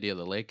 Oh, the lady of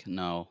the lake?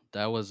 No,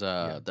 that was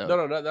No,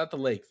 not the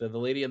lake. The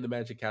lady in the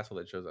magic castle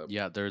that shows up.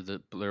 Yeah,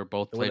 they're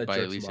both played by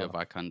Alicia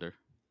Vikander.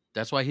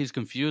 That's why he's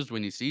confused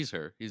when he sees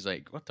her. He's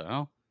like, what the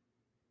hell?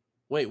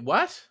 Wait,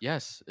 what?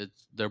 Yes,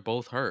 they're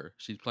both her.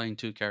 She's playing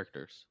two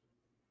characters.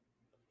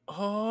 Oh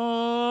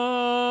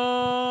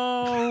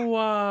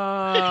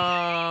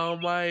wow!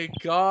 My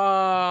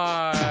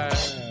God!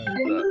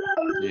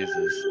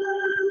 Jesus!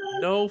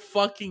 No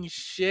fucking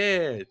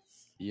shit!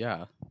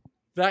 Yeah,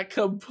 that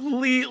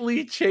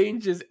completely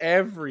changes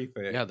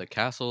everything. Yeah, the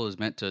castle is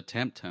meant to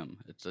tempt him.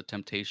 It's a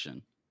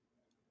temptation.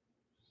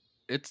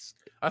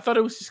 I thought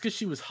it was just because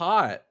she was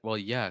hot. Well,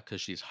 yeah, because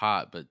she's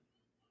hot, but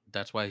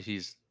that's why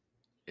she's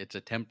a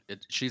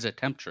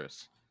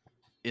temptress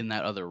in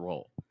that other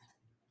role.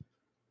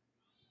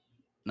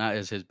 not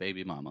as his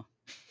baby mama.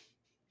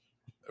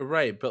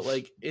 Right, but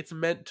like it's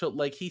meant to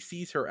like he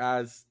sees her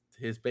as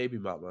his baby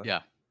mama.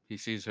 Yeah, he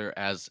sees her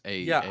as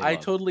Yeah, a I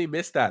love. totally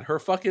missed that. Her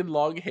fucking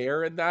long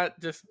hair and that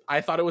just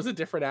I thought it was a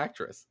different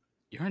actress.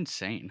 You're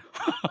insane.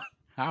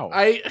 How?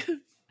 I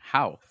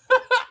How?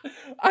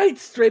 I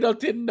straight up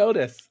didn't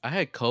notice. I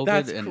had COVID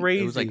That's and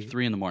it was like crazy.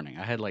 3 a.m.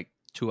 I had like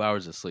 2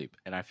 hours of sleep,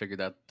 and I figured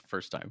that the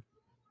first time.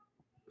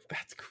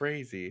 That's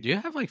crazy. Do you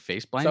have like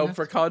face So blindness?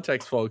 for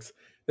context, folks,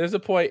 there's a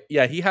point.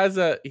 Yeah, he has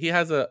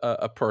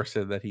a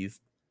person that he's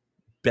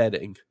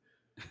bedding,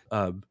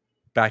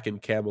 back in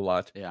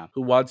Camelot, Yeah.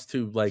 who wants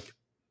to like,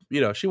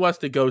 she wants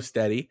to go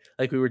steady.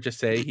 Like we were just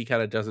saying, he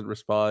kind of doesn't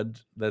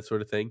respond, that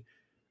sort of thing.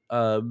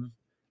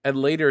 And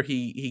later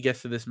he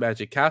gets to this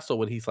magic castle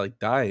when he's like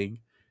dying,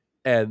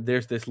 and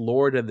there's this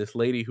lord and this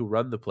lady who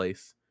run the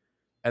place,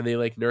 and they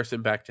like nurse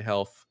him back to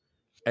health,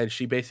 and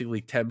she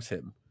basically tempts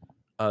him.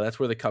 That's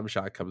where the cum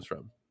shot comes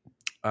from.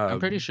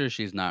 I'm pretty sure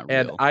she's not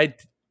And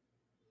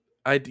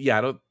real.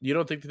 yeah, you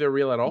don't think that they're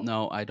real at all?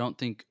 No, I don't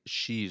think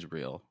she's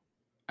real.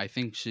 I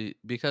think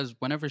because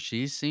whenever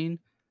she's seen,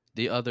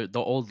 the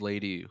old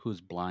lady who's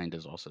blind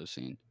is also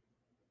seen.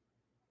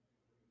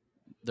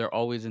 They're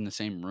always in the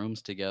same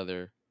rooms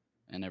together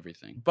and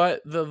everything.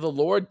 But the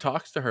Lord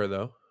talks to her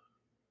though.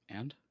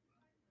 And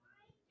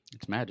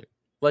it's magic.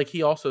 Like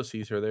he also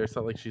sees her there. It's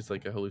not like she's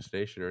like a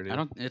hallucination or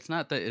anything. It's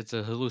not that it's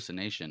a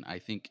hallucination. I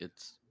think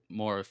it's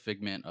more a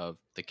figment of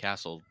the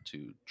castle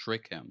to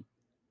trick him.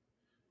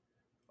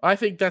 I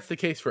think that's the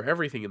case for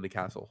everything in the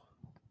castle.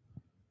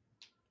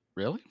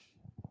 Really?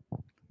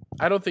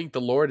 I don't think the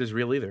Lord is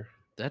real either.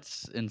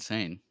 That's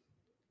insane.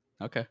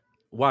 Okay.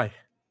 Why?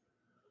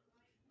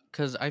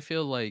 Because I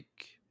feel like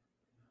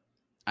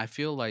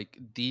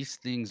these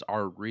things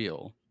are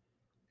real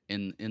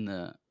in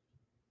the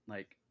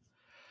like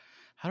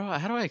how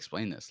do I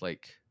explain this?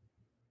 Like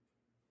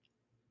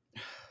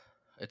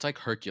it's like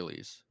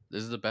Hercules.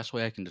 This is the best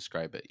way I can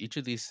describe it. Each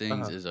of these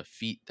things is a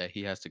feat that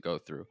he has to go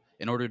through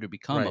in order to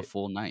become a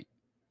full knight.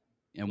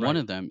 And one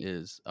of them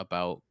is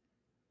about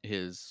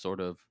his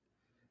sort of,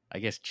 I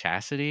guess,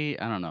 chastity.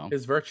 I don't know.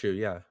 His virtue,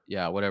 yeah.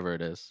 Yeah, whatever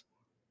it is.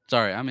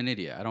 Sorry, I'm an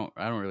idiot. I don't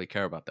really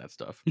care about that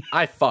stuff.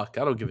 I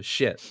don't give a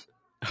shit.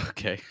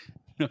 Okay.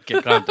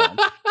 Okay, calm down.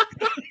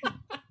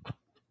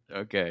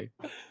 Okay.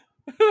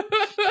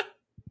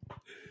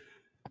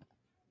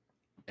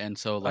 And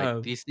so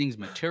like these things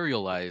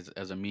materialize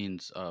as a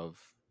means of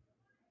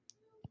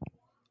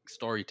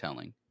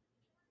storytelling.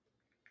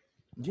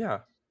 Yeah.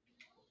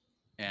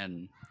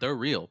 And they're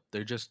real.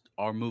 They just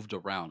are moved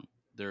around.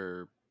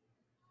 They're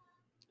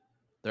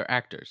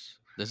actors.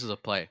 This is a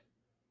play,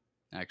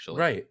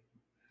 actually. Right.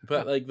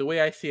 But like the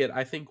way I see it,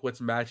 I think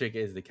what's magic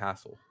is the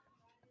castle.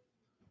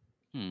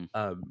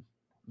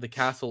 The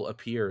castle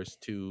appears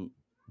to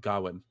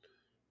Gawain,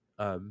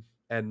 and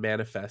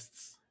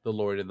manifests the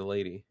Lord and the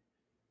Lady.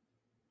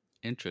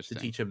 Interesting.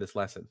 To teach him this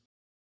lesson.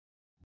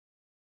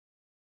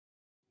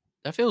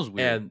 That feels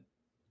weird. And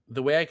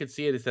the way I could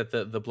see it is that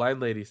the blind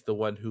lady's the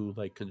one who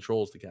like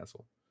controls the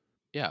castle.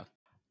 Yeah.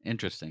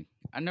 Interesting.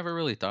 I never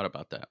really thought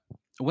about that.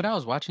 When I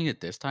was watching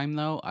it this time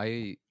though,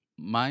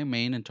 my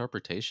main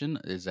interpretation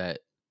is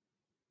that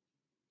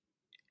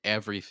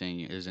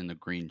everything is in the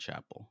Green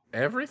Chapel.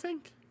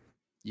 Everything?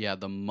 Yeah,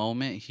 the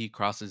moment he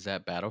crosses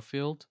that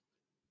battlefield,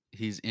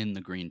 he's in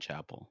the Green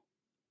Chapel.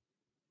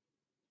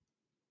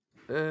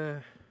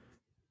 I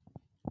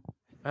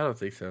don't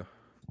think so.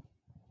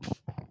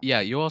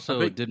 Yeah, you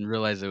also didn't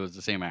realize it was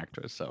the same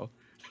actress, so.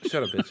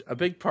 Shut up, bitch. A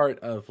big part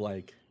of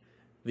like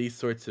these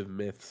sorts of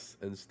myths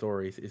and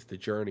stories is the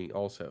journey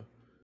also.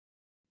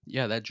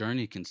 Yeah, that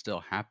journey can still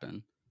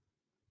happen.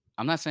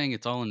 I'm not saying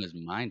it's all in his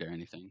mind or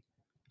anything.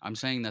 I'm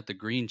saying that the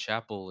Green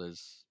Chapel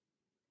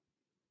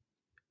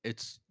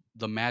it's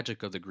the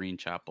magic of the Green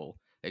Chapel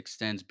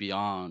extends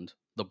beyond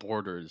the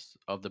borders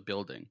of the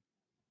building.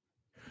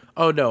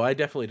 Oh no, I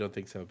definitely don't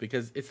think so,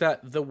 because it's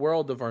that the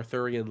world of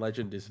Arthurian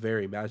legend is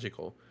very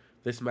magical.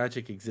 This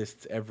magic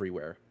exists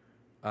everywhere.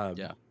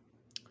 Yeah.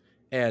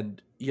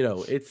 And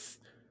it's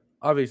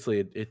obviously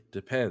it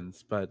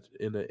depends, but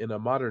in a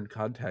modern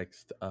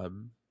context,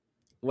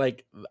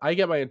 like I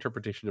get my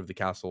interpretation of the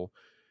castle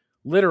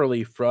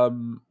literally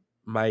from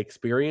my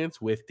experience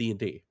with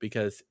D&D,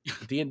 because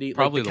D&D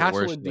probably like the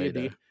castle worst in D&D.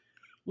 way.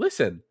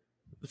 Listen,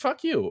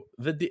 fuck you.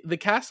 The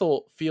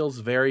castle feels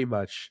very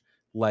much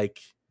like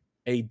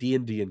a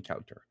D&D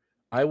encounter.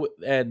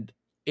 And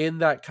in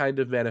that kind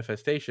of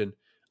manifestation,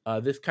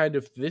 this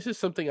is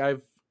something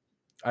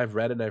I've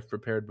read and I've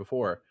prepared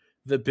before.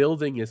 The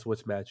building is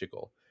what's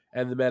magical,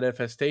 and the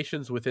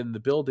manifestations within the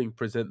building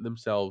present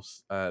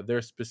themselves.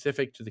 They're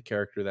specific to the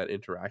character that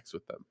interacts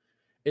with them.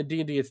 In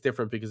D&D, it's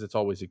different because it's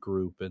always a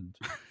group, and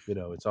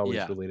it's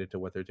always related to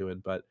what they're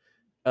doing. But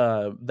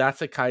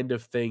that's a kind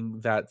of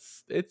thing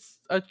it's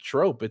a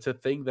trope. It's a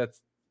thing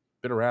that's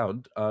been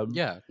around. I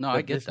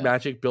get this that.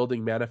 magic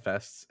building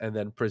manifests and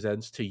then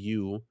presents to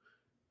you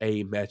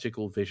a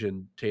magical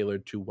vision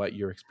tailored to what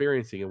you're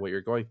experiencing and what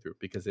you're going through,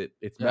 because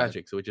it's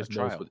magic, so it just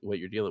knows what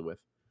you're dealing with.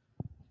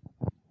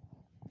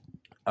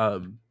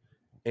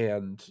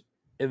 And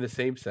in the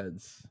same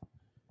sense,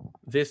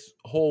 this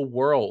whole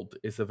world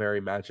is a very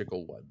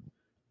magical one.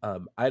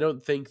 I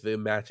don't think the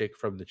magic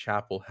from the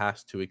chapel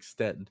has to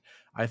extend.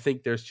 I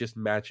think there's just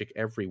magic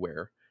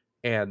everywhere,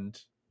 and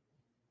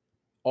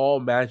all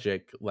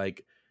magic,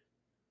 like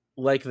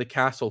the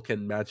castle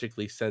can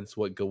magically sense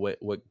what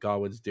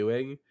Gawain's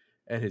doing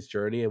and his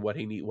journey and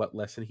what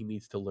lesson he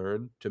needs to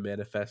learn to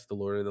manifest the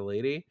Lord and the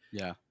Lady.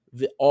 Yeah.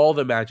 All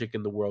the magic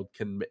in the world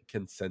can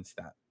sense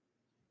that.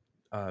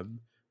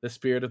 The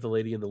spirit of the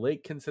Lady in the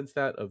Lake can sense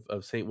that.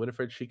 Of Saint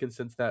Winifred, she can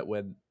sense that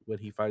when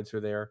he finds her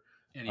there.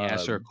 And he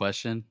asked her a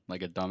question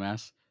like a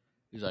dumbass.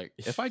 He's like,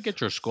 "If I get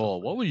your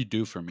skull, So what will you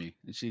do for me?"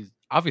 And she's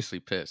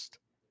obviously pissed.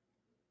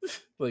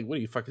 like, what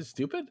are you, fucking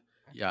stupid?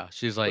 Yeah,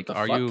 she's like,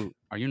 "Are you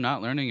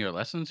not learning your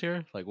lessons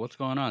here? Like, what's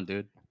going on,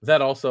 dude?"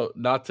 That also,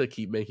 not to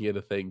keep making it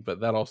a thing,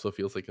 but that also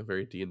feels like a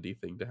very D&D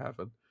thing to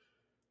happen.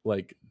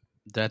 Like,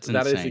 That's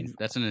that is insane.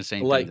 That's an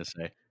insane like, thing to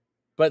say.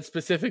 but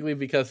specifically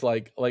because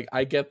like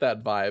I get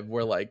that vibe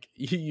where like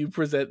you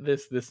present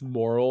this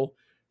moral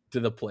to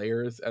the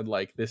players and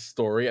like this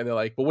story, and they're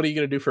like, "But what are you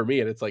gonna do for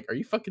me?" And it's like, "Are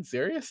you fucking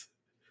serious?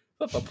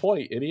 That's the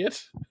point,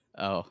 idiot."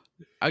 Oh,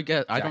 I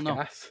don't know.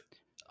 Jackass.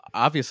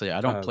 Obviously,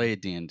 I don't play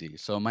D&D,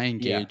 so my Yeah,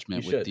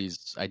 engagement you with should.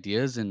 these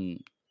ideas in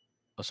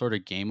a sort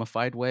of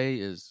gamified way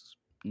is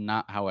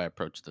not how I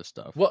approach this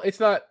stuff. Well, it's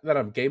not that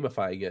I'm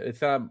gamifying it.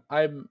 It's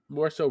I'm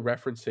more so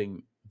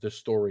referencing the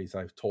stories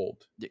I've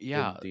told.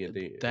 Yeah, in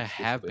D&D that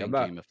have explicitly.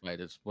 I'm been not. gamified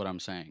is what I'm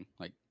saying.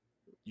 Like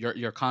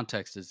your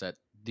context is that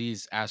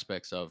these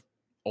aspects of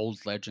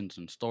old legends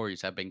and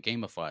stories have been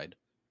gamified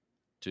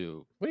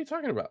to. What are you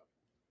talking about?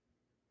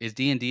 Is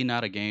D&D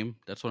not a game?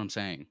 That's what I'm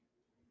saying.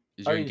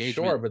 Is I your mean, sure,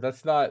 engagement but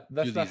that's not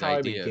to these how I'm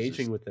ideas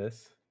engaging is with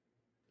this.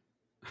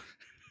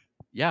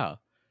 yeah.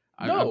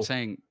 I'm No,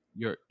 saying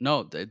you're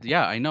no.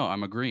 Yeah, I know.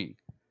 I'm agreeing.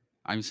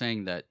 I'm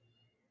saying that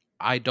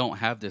I don't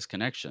have this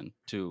connection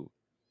to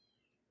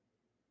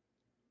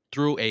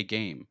through a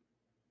game.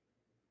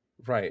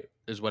 right.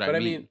 Is what I But I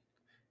mean. mean,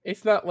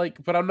 it's not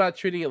like. But I'm not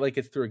treating it like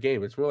it's through a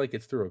game. It's more like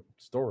it's through a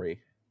story.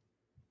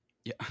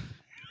 Yeah.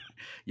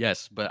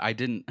 Yes, but I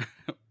didn't.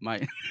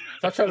 My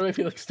Stop trying to make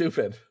me look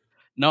stupid.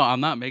 No,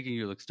 I'm not making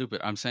you look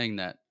stupid. I'm saying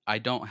that I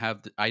don't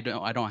have I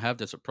don't have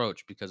this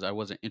approach because I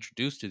wasn't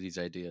introduced to these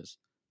ideas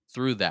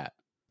through that,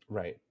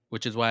 Right.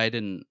 which is why I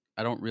don't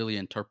really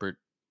interpret.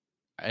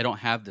 I don't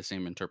have the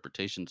same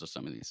interpretations of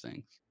some of these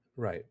things.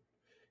 Right.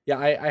 Yeah,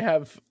 I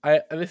have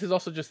and this is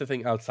also just a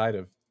thing outside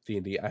of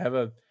D&D. I have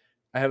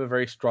a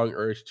very strong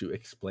urge to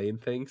explain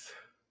things.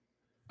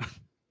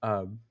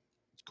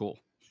 It's cool.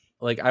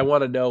 Like I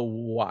want to know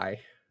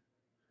why.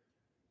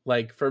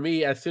 Like for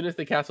me, as soon as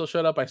the castle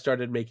showed up, I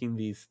started making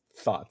these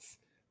thoughts.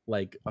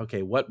 Like,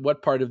 okay,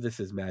 what part of this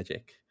is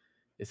magic?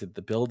 Is it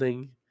the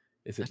building?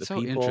 Is it That's the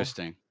so people?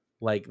 interesting.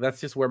 Like that's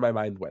just where my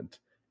mind went.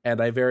 And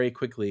I very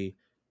quickly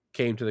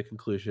came to the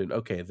conclusion,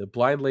 okay, the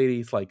blind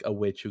lady's like a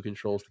witch who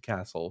controls the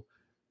castle,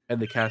 and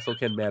the castle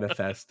can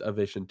manifest a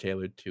vision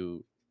tailored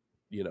to,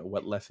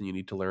 what lesson you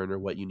need to learn or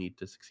what you need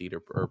to succeed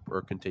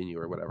or continue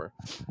or whatever.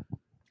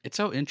 It's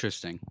so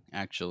interesting,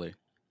 actually,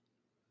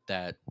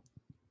 that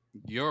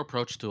your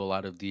approach to a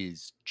lot of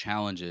these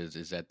challenges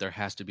is that there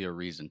has to be a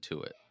reason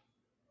to it.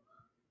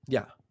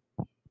 Yeah.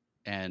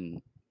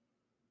 And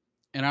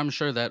I'm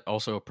sure that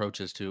also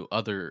approaches to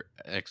other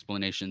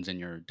explanations in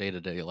your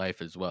day-to-day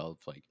life as well.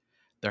 It's like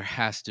there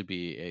has to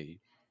be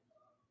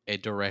a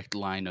direct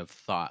line of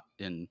thought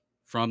in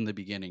from the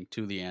beginning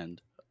to the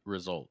end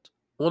result.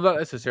 Well, not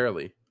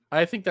necessarily.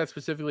 I think that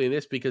specifically in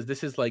this because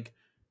this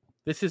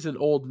is an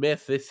old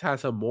myth. This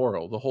has a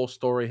moral. The whole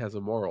story has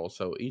a moral.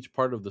 So each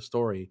part of the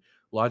story,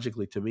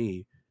 logically to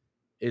me,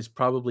 is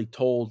probably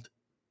told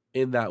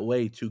in that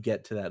way to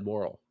get to that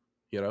moral,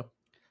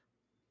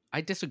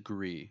 I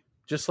disagree.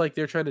 Just like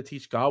they're trying to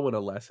teach Gawain a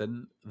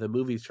lesson, the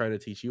movie's trying to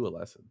teach you a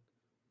lesson.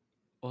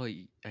 Well,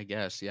 I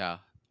guess, yeah.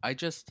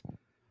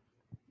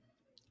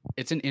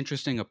 It's an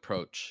interesting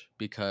approach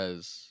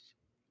because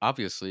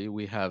obviously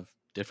we have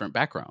different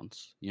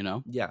backgrounds,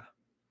 Yeah.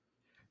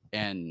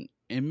 And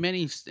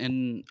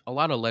in a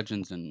lot of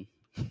legends and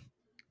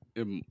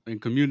in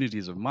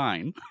communities of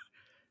mine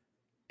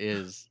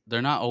is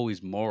they're not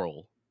always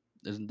moral.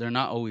 They're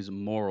not always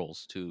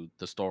morals to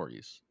the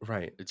stories.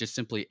 Right. It's just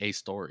simply a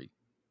story.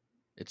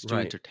 It's to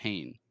Right.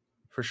 entertain.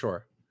 For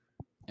sure.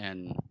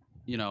 And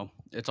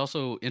it's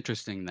also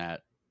interesting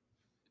that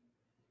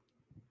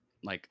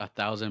like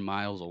 1,000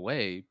 miles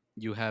away,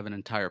 you have an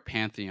entire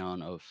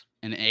pantheon of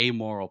an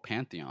amoral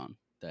pantheon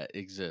that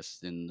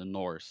exists in the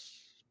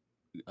Norse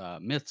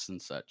myths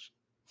and such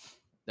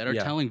that are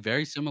telling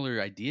very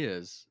similar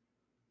ideas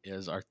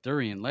as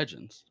Arthurian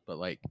legends, but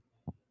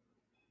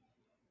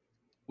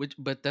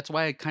that's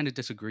why I kind of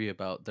disagree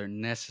about there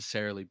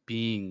necessarily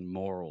being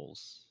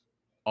morals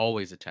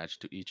always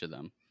attached to each of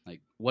them.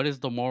 Like, what is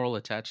the moral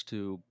attached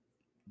to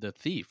the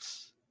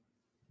thieves?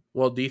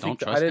 Well, do you Don't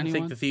think I trust didn't think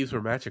anyone? the thieves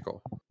were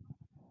magical?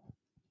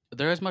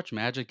 They're as much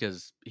magic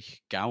as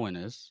Gawain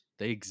is.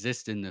 They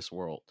exist in this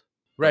world.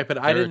 Right, but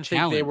I didn't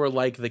think they challenge. were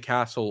like the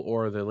castle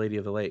or the Lady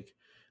of the Lake.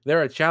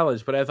 They're a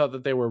challenge, but I thought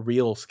that they were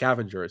real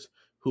scavengers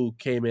who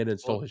came in and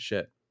stole Well, his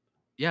shit.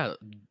 Yeah,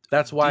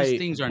 That's why these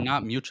things are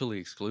not mutually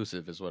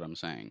exclusive, is what I'm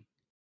saying.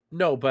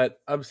 No, but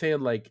I'm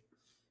saying like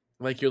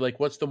you're like,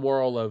 what's the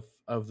moral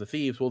of the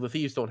thieves? Well, the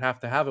thieves don't have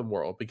to have a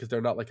moral because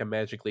they're not like a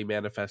magically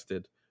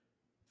manifested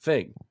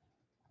thing.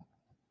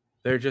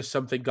 They're just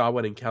something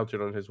Godwin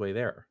encountered on his way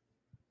there.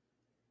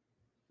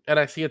 And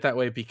I see it that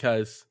way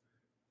because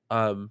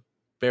Barry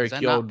Is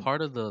that not Keoghan,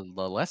 part of the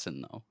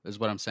lesson, though? Is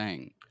what I'm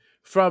saying.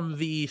 from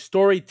the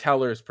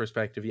storyteller's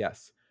perspective,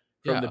 yes.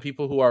 From the Yeah,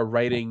 people who are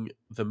writing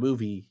the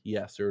movie,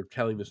 yes, or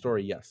telling the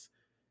story, yes.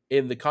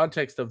 In the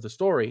context of the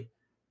story,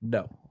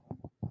 no.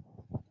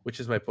 Which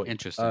is my point.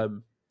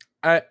 interesting.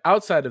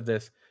 Outside of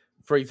this,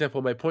 for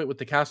example, my point with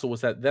the castle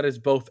was that is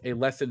both a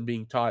lesson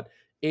being taught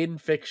in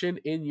fiction,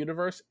 in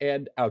universe,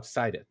 and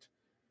outside it.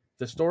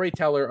 The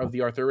storyteller of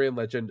the Arthurian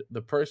legend,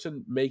 the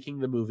person making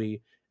the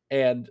movie,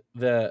 and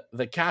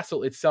the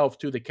castle itself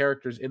to the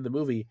characters in the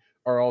movie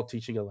are all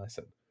teaching a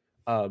lesson.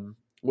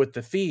 With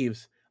the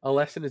thieves, a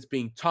lesson is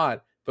being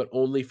taught, but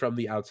only from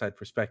the outside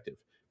perspective.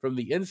 From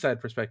the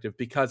inside perspective,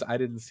 because I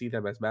didn't see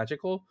them as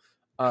magical,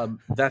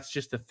 that's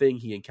just a thing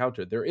he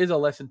encountered. There is a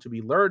lesson to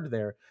be learned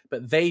there,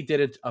 but they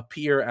didn't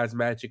appear as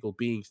magical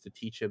beings to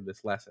teach him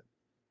this lesson.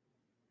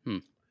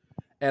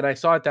 And I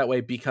saw it that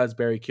way because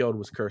Barry Keoghan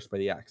was cursed by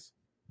the axe.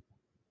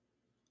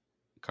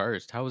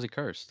 Cursed? How was he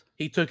cursed?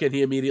 He took it.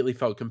 He immediately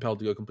felt compelled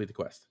to go complete the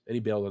quest, and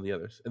he bailed on the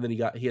others. And then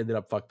he ended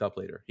up fucked up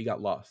later. He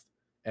got lost,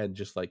 and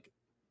just like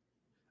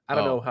I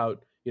don't know how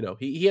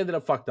he ended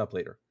up fucked up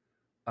later.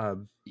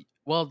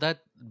 Well,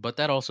 but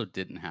that also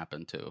didn't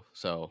happen too.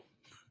 So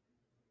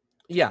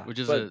yeah, which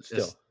is but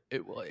still,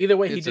 well, either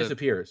way, he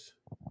disappears.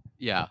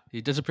 Yeah,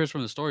 he disappears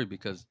from the story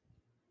because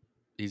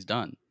he's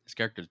done. His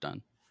character's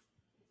done.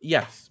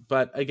 Yes,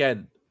 but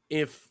again,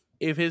 if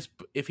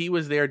he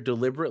was there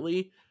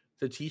deliberately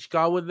to teach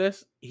Godwin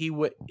this, he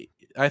would.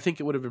 I think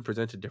it would have been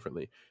presented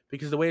differently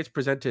because the way it's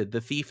presented, the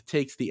thief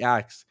takes the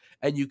axe,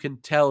 and you can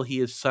tell he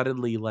is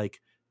suddenly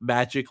like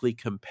magically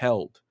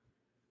compelled.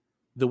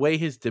 The way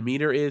his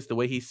demeanor is, the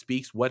way he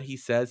speaks, what he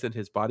says, and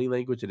his body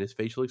language and his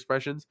facial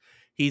expressions,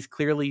 he's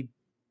clearly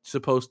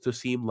supposed to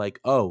seem like,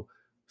 oh,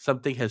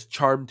 something has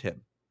charmed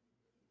him.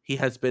 He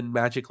has been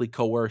magically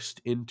coerced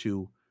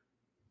into,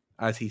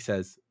 as he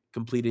says,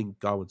 completing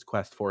Godwin's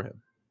quest for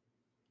him.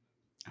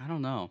 I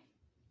don't know.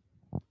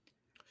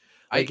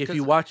 Like if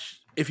you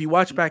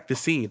watch back the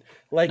scene,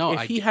 like no,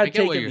 if he I had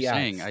get what taken you're the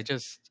saying.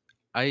 axe,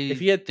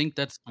 I think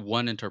that's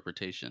one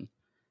interpretation.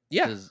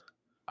 yeah, Because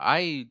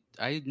I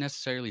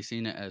necessarily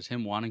seen it as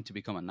him wanting to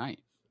become a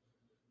knight.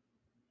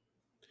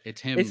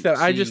 It's him. it's that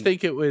I just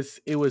think it was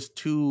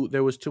too,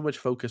 there was too much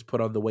focus put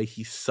on the way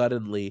he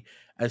suddenly,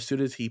 as soon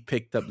as he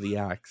picked up the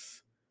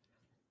axe,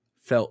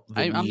 felt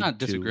the need I'm not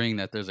to. disagreeing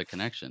that there's a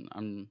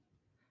connection.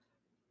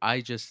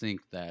 I just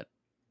think that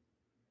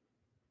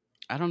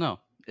I don't know.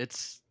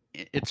 It's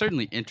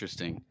certainly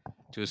interesting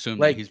to assume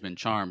that he's been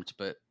charmed,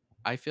 but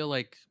I feel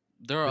like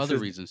there are other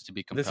reasons to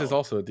be compelled. This is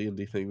also a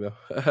D&D thing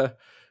though,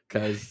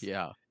 because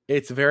yeah,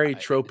 it's very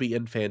tropey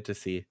in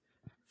fantasy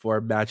for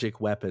magic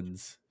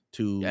weapons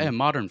to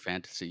modern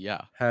fantasy,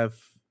 to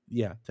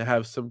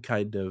have some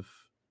kind of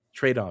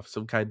trade-off,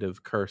 some kind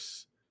of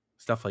curse,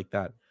 stuff like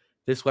that.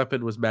 This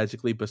weapon was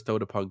magically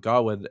bestowed upon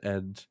Gawain,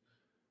 and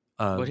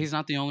but he's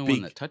not the only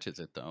one that touches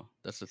it, though.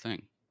 That's the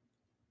thing.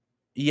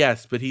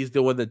 Yes, but he's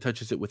the one that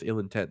touches it with ill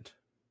intent.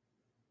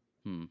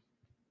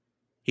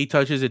 He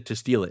touches it to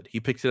steal it. He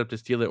picks it up to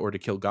steal it or to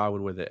kill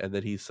Gawain with it, and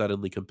then he's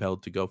suddenly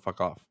compelled to go fuck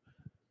off.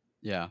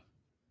 Yeah.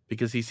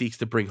 Because he seeks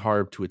to bring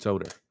harm to its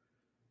owner.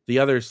 The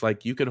others,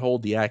 like, you can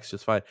hold the axe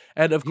just fine.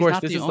 And of course,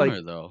 this is owner,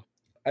 like, though.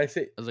 I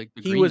say, like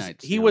the he Green was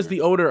Knight's he was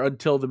the owner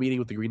until the meeting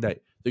with the Green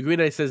Knight. The Green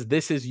Knight says,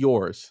 "This is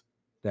yours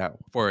now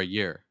for a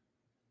year."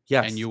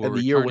 Yes, and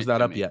the year was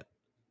not up yet.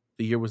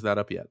 The year was not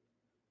up yet,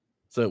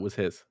 so it was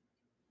his.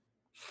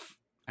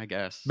 I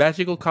guess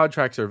magical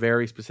contracts are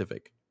very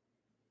specific.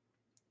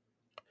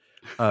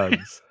 I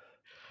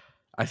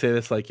say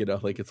this like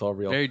it's all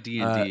real. Very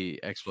D&D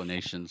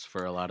explanations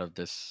for a lot of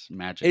this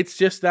magic. It's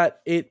just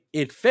that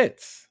it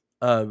fits,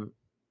 and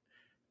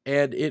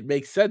it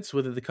makes sense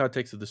within the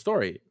context of the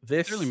story.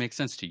 This really makes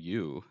sense to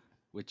you,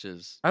 which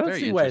is I don't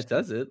see why it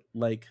doesn't.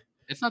 Like,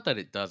 it's not that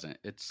it doesn't.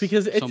 It's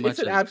because it's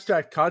an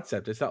abstract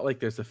concept. It's not like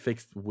there's a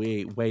fixed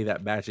way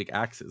that magic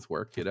axes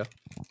work.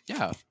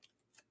 Yeah.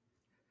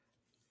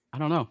 I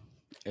don't know.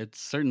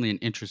 It's certainly an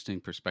interesting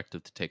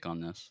perspective to take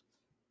on this.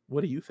 What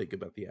do you think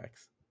about the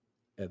axe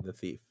and the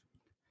thief?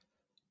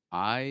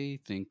 I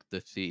think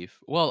the thief.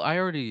 Well, I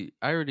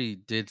already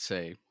did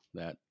say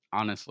that,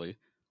 honestly,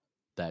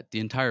 that the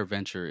entire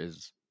venture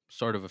is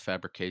sort of a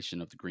fabrication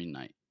of the Green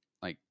Knight,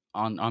 like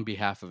on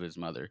behalf of his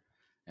mother,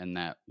 and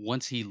that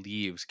once he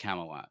leaves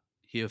Camelot,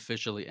 he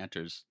officially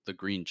enters the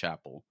Green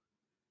Chapel.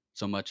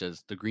 So much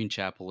as the Green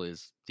Chapel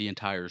is the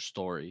entire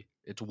story.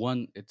 It's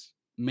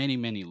many,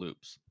 many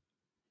loops.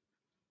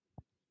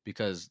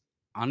 Because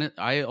on it,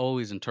 I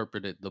always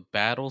interpreted the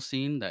battle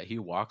scene that he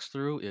walks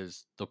through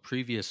is the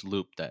previous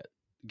loop that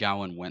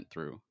Gawain went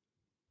through.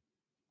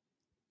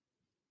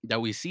 That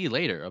we see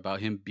later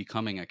about him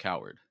becoming a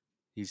coward.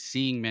 He's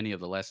seeing many of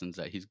the lessons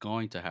that he's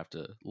going to have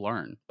to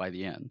learn by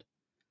the end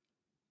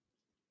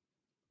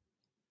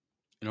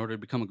in order to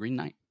become a Green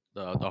Knight,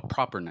 a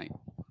proper knight.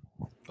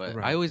 But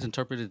I always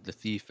interpreted the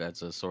thief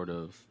as a sort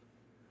of,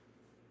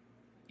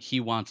 he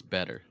wants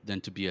better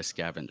than to be a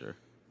scavenger.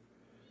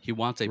 He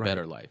wants a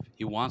better life.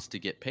 He wants to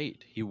get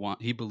paid.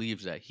 He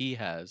believes that he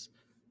has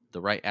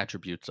the right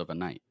attributes of a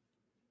knight,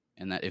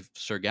 and that if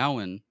Sir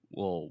Gawain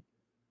will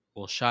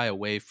shy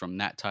away from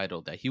that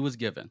title that he was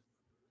given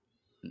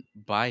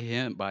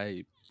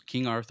by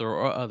King Arthur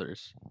or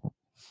others,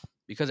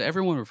 because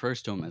everyone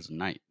refers to him as a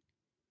knight,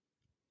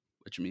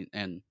 which means,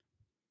 and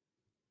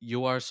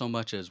you are so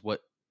much as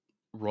what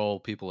role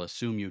people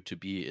assume you to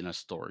be in a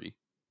story.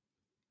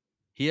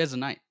 He is a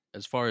knight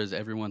as far as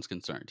everyone's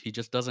concerned. He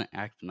just doesn't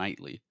act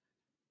knightly.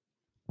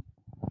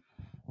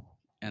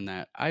 And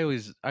that I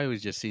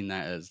always just seen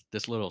that as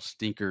this little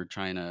stinker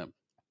trying to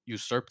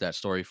usurp that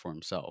story for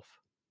himself.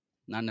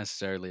 Not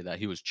necessarily that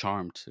he was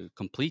charmed to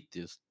complete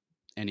this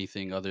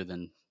anything other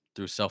than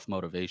through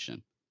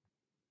self-motivation.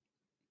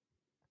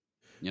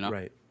 You know?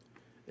 Right.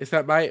 Is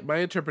that my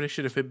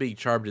interpretation of him being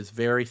charmed is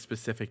very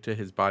specific to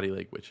his body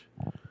language.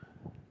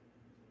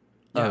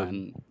 Yeah,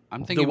 and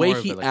I'm thinking more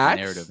of a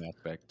narrative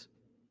aspect.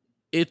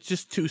 It's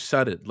just too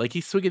sudden. Like,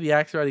 he's swinging the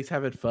axe around, he's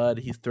having fun,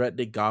 he's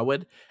threatening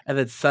Gawain, and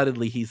then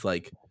suddenly he's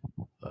like,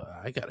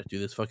 I gotta do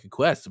this fucking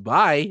quest.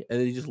 Bye. And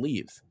then he just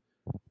leaves.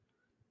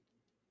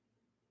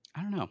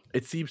 I don't know.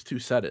 It seems too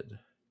sudden.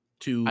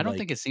 I don't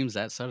think it seems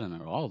that sudden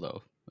at all,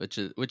 though. Which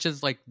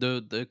is like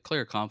the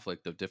clear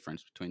conflict of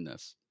difference between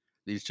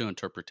these two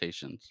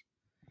interpretations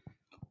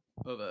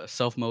of a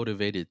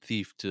self-motivated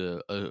thief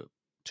to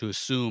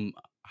assume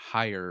a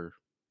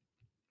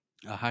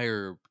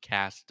higher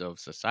caste of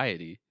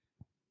society.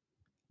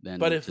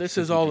 But if this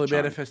is all the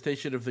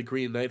manifestation of the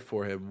Green Knight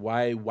for him,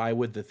 why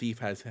would the thief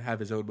have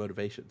his own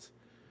motivations?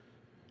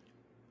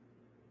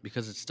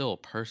 Because it's still a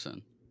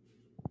person.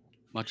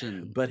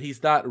 But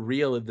he's not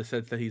real in the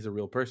sense that he's a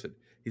real person.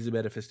 He's a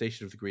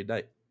manifestation of the Green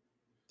Knight.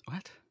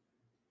 What?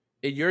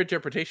 In your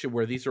interpretation,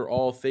 where these are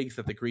all things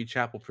that the Green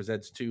Chapel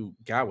presents to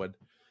Gawain,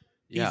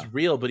 he's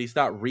real, but he's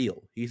not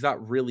real. He's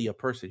not really a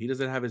person. He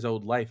doesn't have his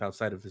own life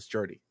outside of this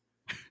journey.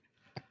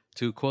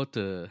 To quote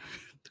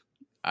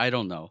I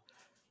don't know.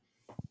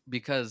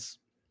 Because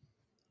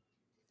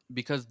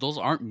those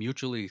aren't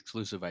mutually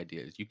exclusive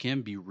ideas. You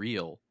can be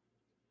real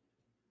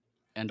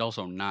and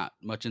also not,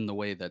 much in the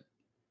way that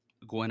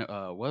what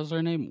was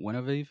her name?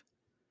 Guinevere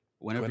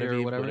or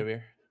whatever.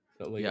 Guinevere.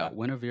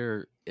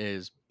 Guinevere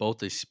is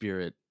both a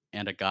spirit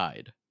and a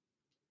guide.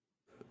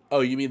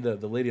 Oh, you mean the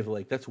Lady of the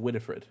Lake? That's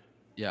Winifred.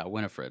 Yeah,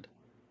 Winifred.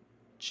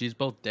 She's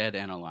both dead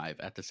and alive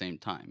at the same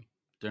time.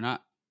 They're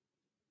not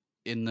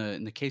in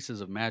the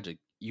cases of magic.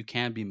 You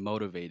can be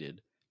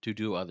motivated to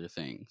do other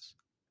things,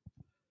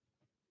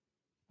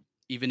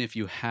 even if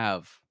you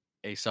have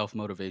a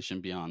self-motivation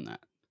beyond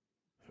that.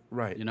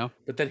 Right. You know?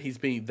 But then he's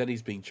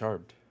being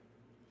charmed.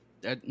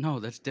 No,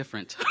 that's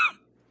different.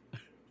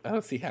 I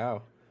don't see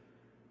how.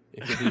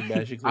 If you're being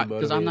magically motivated,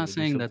 because I'm not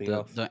saying that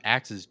the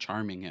axe is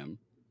charming him.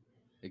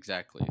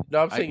 Exactly. No,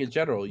 I'm saying in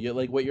general.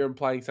 What you're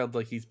implying sounds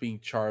like he's being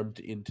charmed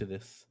into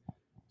this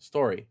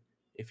story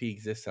if he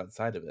exists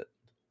outside of it.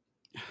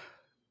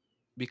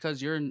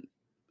 Because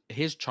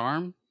his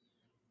charm,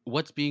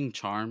 what's being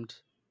charmed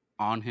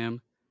on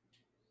him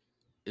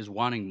is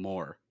wanting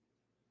more.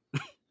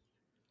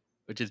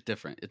 Which is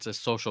different. It's a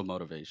social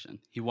motivation.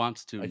 He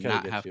wants to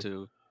not have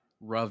to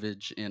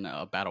ravage in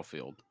a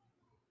battlefield.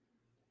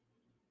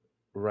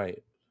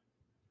 Right.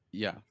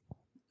 Yeah.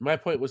 My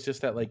point was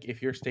just that,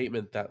 if your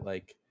statement that,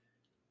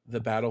 the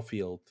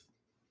battlefield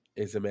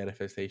is a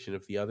manifestation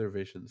of the other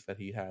visions that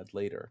he had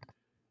later,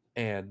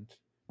 and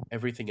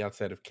everything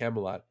outside of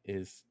Camelot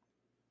is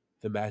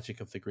the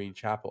magic of the Green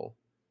Chapel.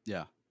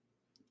 Yeah.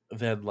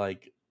 Then,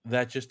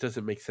 that just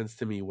doesn't make sense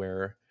to me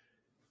where,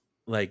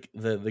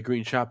 the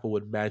Green Chapel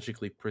would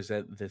magically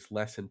present this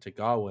lesson to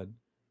Gawain,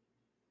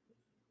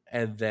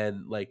 and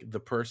then, the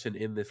person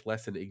in this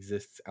lesson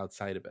exists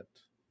outside of it.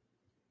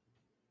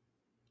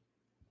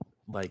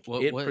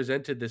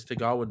 Presented this to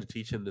Gawain to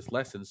teach him this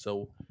lesson,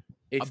 so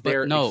it's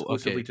there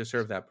exclusively to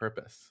serve that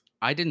purpose.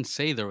 I didn't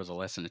say there was a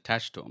lesson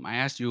attached to him. I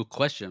asked you a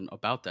question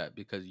about that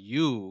because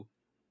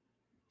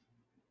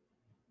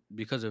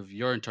of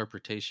your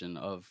interpretation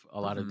of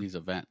a lot of these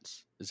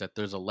events, is that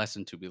there's a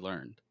lesson to be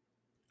learned.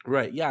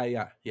 Right. Yeah.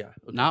 Okay.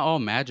 Not all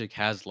magic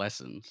has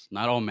lessons.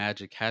 Not all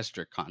magic has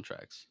strict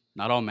contracts.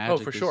 Not all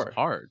magic is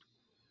hard.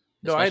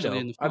 No, I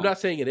know. I'm not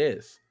saying it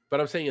is, but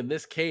I'm saying in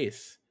this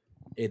case,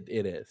 it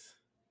is.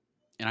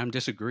 And I'm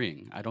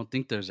disagreeing. I don't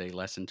think there's a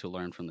lesson to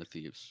learn from the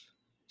thieves.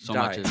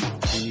 Much as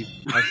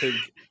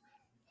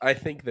I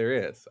think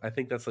there is. I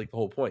think that's the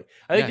whole point.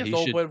 I think it's the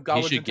whole point of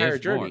Gawin's entire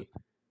journey.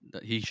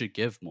 He should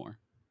give more.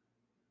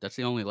 That's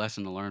the only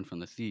lesson to learn from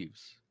the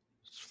thieves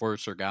for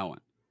Sir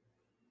Gawain.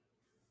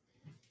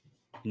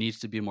 He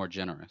needs to be more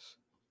generous.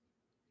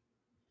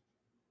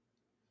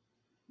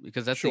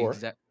 Because that's the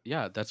exact...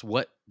 Yeah, that's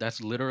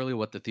literally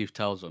what the thief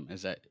tells him,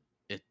 is that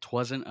it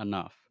wasn't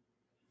enough.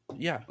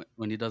 Yeah.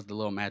 When he does the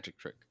little magic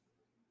trick.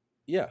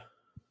 Yeah.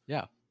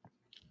 Yeah.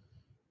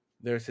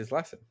 There's his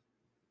lesson.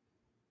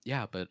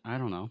 Yeah, but I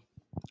don't know.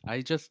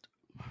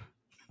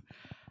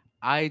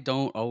 I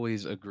don't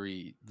always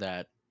agree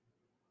that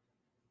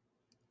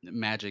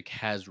magic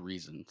has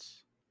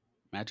reasons.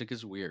 Magic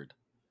is weird,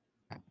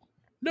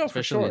 No, for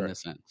especially in sure.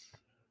 this sense.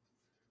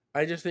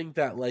 I just think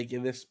that, like,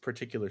 in this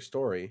particular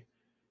story,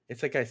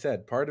 it's like I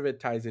said, part of it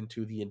ties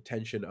into the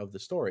intention of the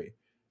story.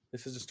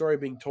 This is a story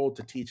being told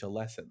to teach a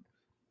lesson.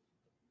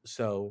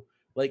 So,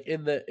 like,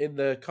 in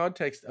the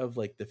context of,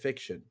 like, the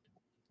fiction,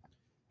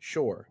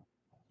 sure,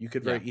 you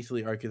could Yeah. very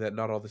easily argue that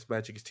not all this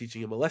magic is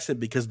teaching him a lesson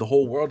because the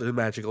whole world is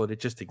magical and it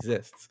just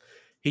exists.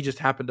 He just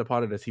happened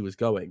upon it as he was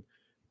going.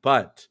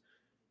 But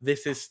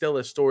this is still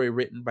a story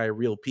written by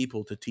real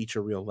people to teach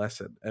a real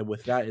lesson. And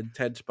with that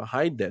intent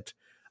behind it,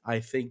 I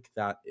think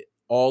that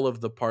all of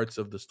the parts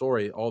of the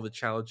story, all the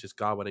challenges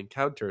Godwin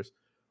encounters,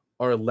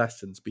 are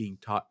lessons being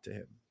taught to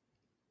him.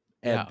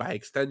 And Yeah. by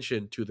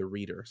extension, to the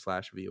reader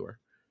 / viewer.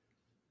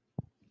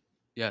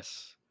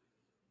 Yes.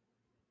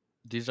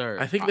 These are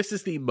I think this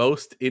is the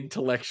most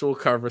intellectual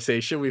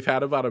conversation we've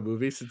had about a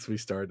movie since we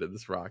started.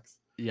 This rocks.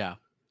 yeah.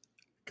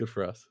 Good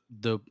for us.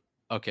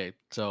 Okay,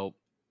 so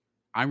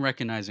I'm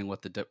recognizing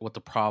what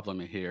the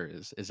problem here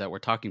is that we're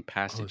talking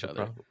past each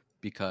other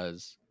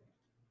because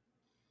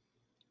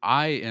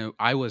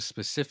I was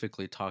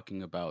specifically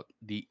talking about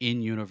the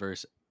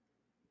in-universe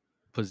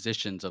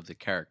positions of the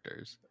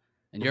characters,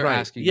 and you're Right.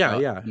 asking Yeah,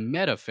 about yeah. the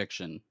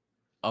metafiction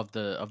of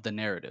the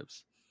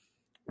narratives,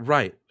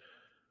 Right.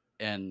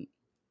 and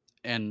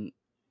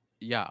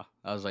yeah,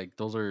 I was like,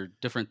 those are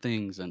different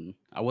things, and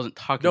I wasn't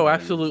talking No, about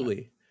any of that.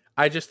 absolutely.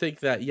 I just think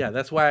that, yeah,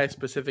 that's why I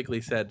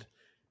specifically said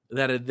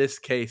that in this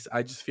case,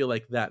 I just feel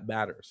like that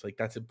matters. Like,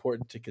 that's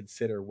important to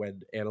consider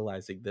when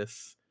analyzing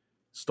this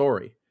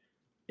story,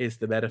 is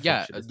the Yeah,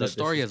 metafiction. Is the that this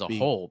story is as a being.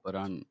 whole, but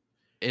I'm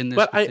in this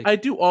But particular. I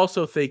do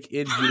also think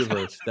in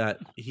universe that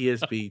he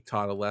is being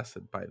taught a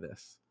lesson by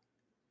this.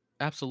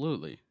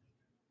 Absolutely.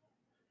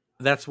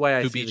 That's why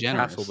I To see be the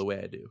castle generous. the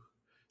way I do.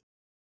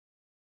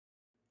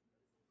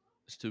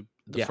 The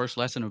Yeah. first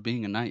lesson of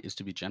being a knight is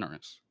to be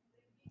generous.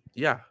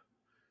 Yeah.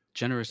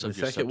 Generous And of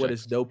the your second one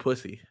is subjects. no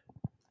pussy.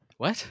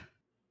 What?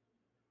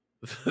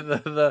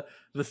 the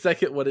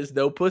second one is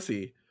no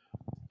pussy.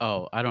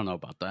 Oh, I don't know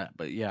about that,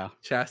 but yeah.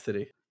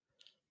 Chastity.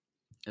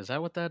 Is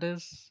that what that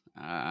is?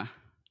 I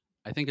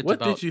think it's What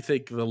about did you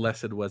think the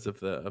lesson was of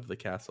the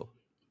castle?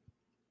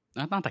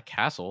 not the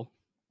castle.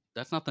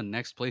 That's not the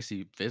next place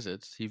he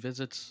visits. He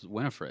visits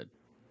Winifred.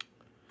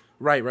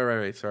 Right.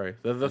 Sorry.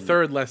 The And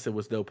third lesson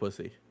was no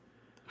pussy.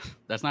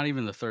 that's not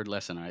even the third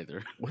lesson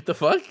either. What the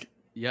fuck?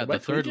 Yeah, Am I the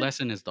third tweaking?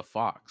 lesson is the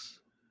fox.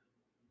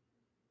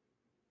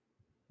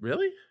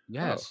 Really?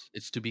 Yes,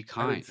 it's to be I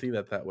kind. didn't see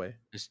that way.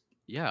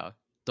 Yeah,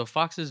 the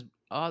fox is.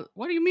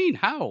 What do you mean?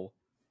 How?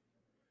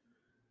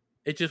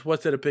 It just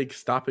wasn't a big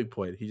stopping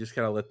point. He just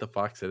kind of let the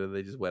fox in, and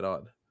they just went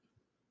on.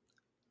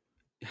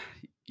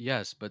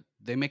 Yes, but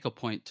they make a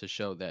point to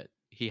show that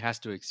he has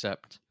to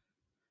accept.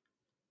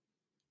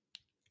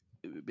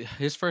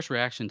 His first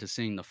reaction to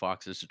seeing the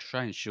fox is to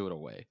try and shoo it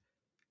away,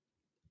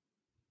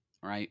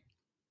 right?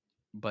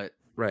 But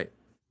Right.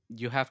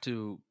 you have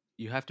to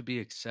be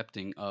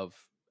accepting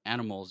of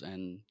animals,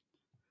 and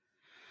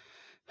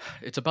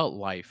it's about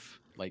life,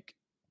 like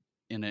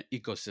in an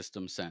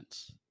ecosystem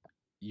sense.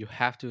 You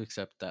have to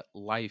accept that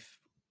life.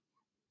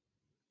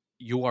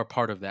 You are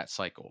part of that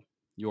cycle.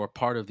 You are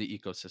part of the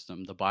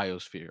ecosystem, the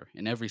biosphere,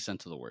 in every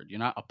sense of the word. You're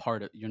not a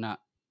part of. You're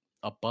not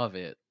above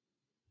it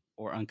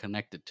or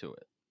unconnected to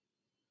it.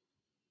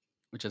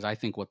 Which is, I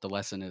think, what the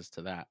lesson is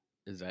to that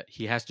is that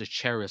he has to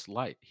cherish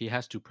life. He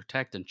has to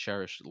protect and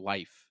cherish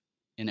life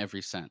in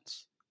every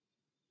sense.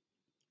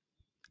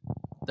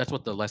 That's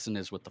what the lesson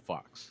is with the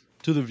fox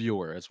to the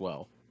viewer as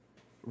well.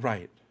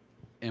 Right.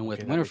 And with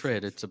Okay,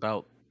 Winifred, it's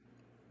about.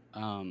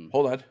 Hold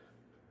on.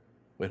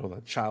 Wait, hold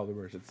on. Child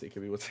emergency.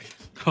 Give me 1 second.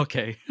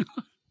 Okay.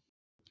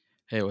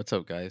 Hey, what's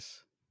up,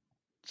 guys?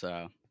 It's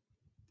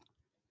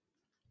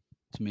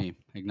me,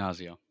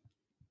 Ignacio,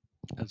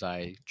 as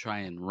I try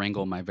and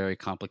wrangle my very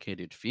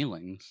complicated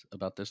feelings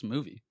about this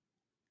movie.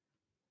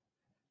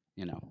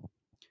 You know,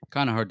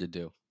 kind of hard to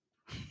do,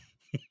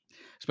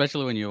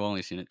 especially when you've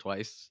only seen it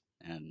twice,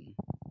 and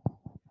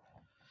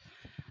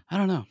I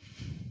don't know.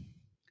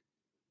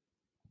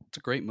 It's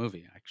a great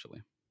movie,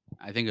 actually.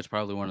 I think it's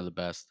probably one of the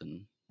best,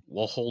 and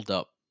will hold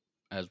up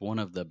as one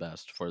of the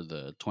best for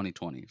the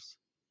 2020s,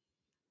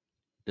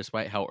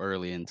 despite how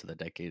early into the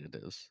decade it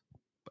is.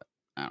 But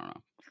I don't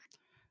know.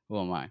 Who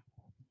am I?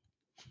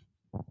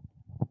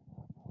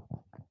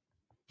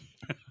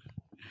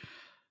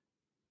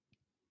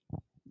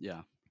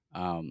 Yeah.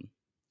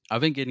 I've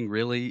been getting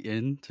really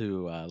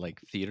into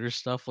like theater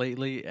stuff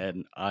lately,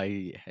 and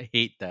I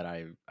hate that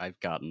I've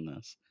gotten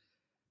this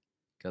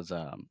because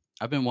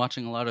I've been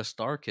watching a lot of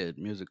Star Kid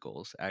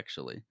musicals,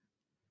 actually.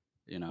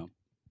 You know,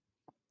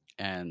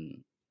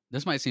 and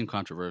this might seem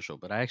controversial,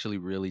 but I actually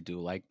really do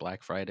like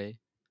Black Friday,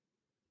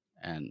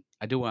 and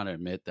I do want to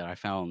admit that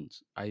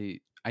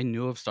I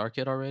knew of Star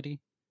Kid already,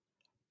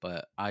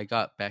 but I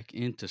got back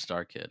into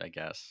Star Kid, I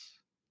guess,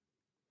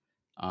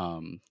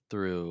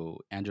 through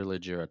Angela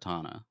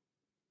Giratana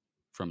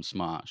from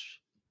Smosh.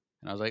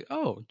 And I was like,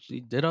 oh, she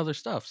did other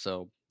stuff,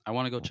 so I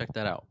want to go check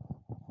that out.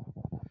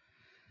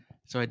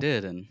 So I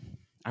did, and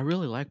I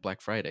really like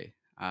Black Friday.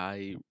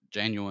 I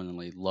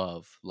genuinely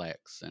love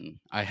Lex, and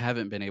I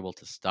haven't been able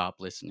to stop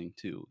listening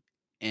to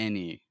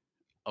any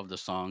of the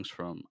songs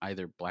from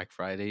either Black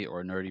Friday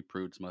or Nerdy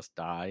Prudes Must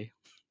Die.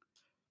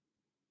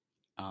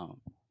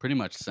 Pretty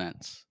much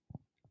since.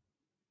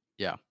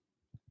 Yeah.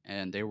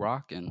 And they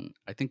rock, and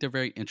I think they're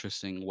very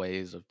interesting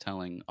ways of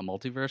telling a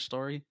multiverse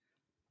story.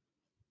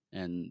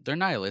 And they're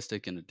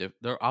nihilistic and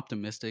they're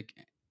optimistic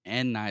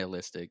and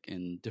nihilistic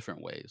in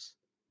different ways,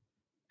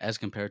 as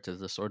compared to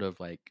the sort of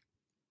like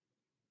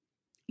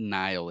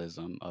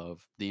nihilism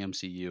of the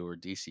MCU or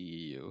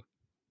DCEU,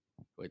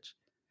 which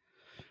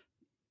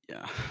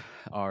yeah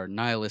are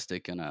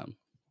nihilistic in a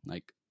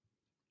like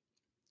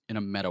in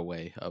a meta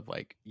way of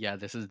like, yeah,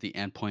 this is the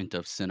end point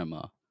of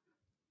cinema,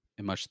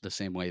 in much the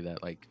same way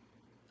that like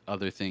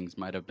other things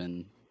might have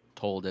been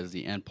told as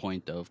the end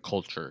point of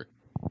culture.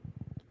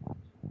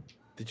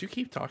 Did you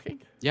keep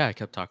talking? Yeah, I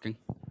kept talking.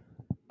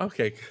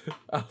 Okay.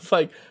 I was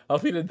like, I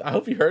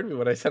hope you heard me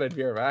when I said I'd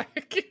be right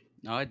back.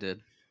 No, I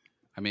did.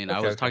 I mean,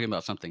 I was talking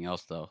about something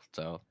else though,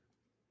 so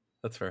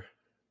that's fair.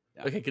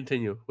 Yeah. Okay,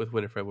 continue with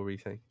Winifred. What were you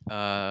saying?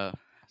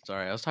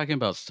 Sorry, I was talking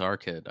about Star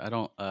Kid. I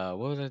don't. What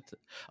was it?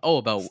 Oh,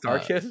 about Star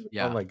Kid.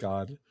 Yeah. Oh my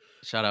god.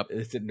 Shut up.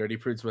 Is it Nerdy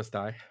Prudes Must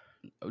Die?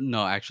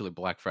 No, actually,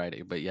 Black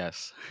Friday. But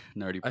yes,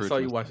 Nerdy Prudes. I saw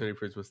you watch Nerdy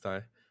Prudes Must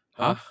Die.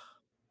 Huh?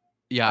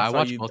 Yeah, I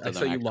watched both of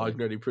them. I saw you log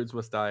Nerdy Prudes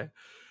Must Die.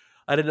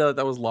 I didn't know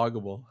that was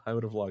loggable. I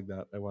would have logged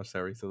that. I watched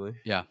that recently.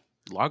 Yeah,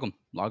 log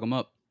them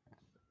up.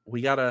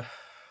 We gotta.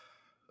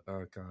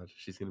 Oh god,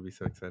 she's gonna be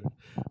so excited.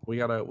 We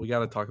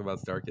gotta talk about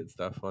Star Kid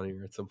stuff on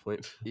here at some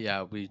point.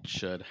 Yeah, we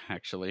should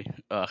actually.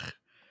 Ugh.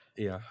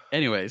 Yeah.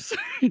 Anyways,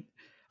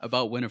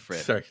 about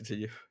Winifred. Sorry,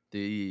 continue.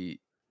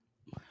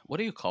 What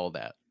do you call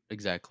that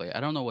exactly? I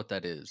don't know what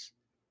that is.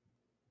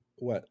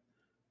 What?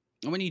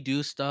 When you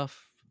do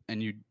stuff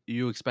and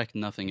you expect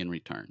nothing in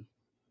return.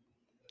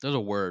 There's a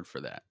word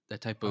for that.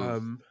 That type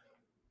of.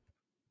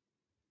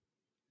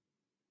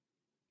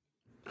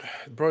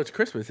 Bro, it's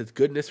Christmas. It's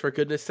goodness for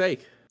goodness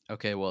sake.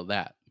 Okay, well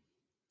that.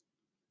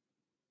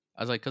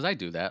 I was like, because I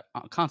do that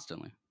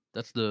constantly.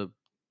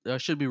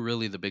 That should be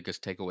really the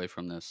biggest takeaway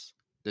from this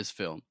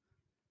film,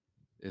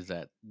 is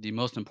that the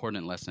most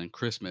important lesson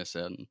Christmas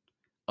and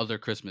other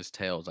Christmas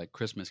tales like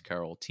Christmas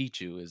Carol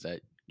teach you is that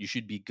you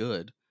should be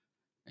good,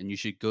 and you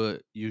should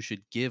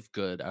give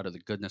good out of the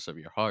goodness of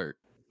your heart,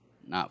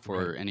 not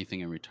for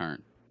anything in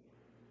return.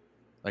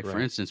 Like for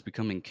instance,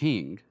 becoming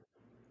king.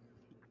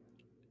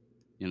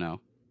 You know,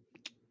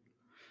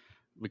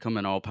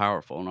 becoming all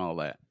powerful and all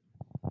that.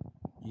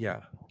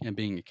 Yeah. And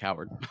being a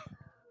coward.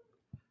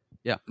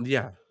 Yeah.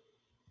 Yeah.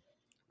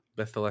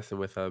 That's the lesson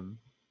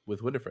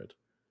with Winifred.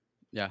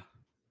 Yeah.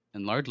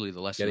 And largely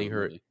the lesson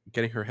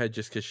getting her head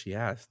just because she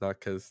asked, not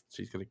because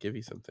she's gonna give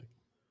you something.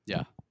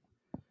 Yeah.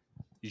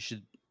 You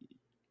should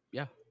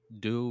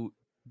do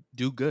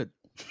good.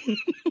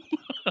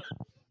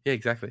 Yeah,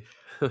 exactly.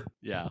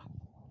 Yeah.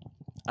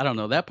 I don't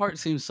know. That part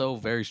seems so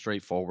very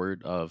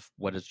straightforward of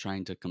what it's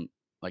trying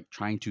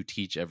to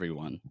teach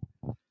everyone.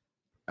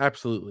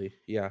 Absolutely.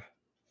 Yeah.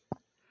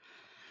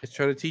 It's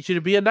trying to teach you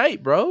to be a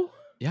knight, bro.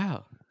 Yeah.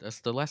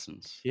 That's the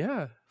lessons.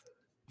 Yeah.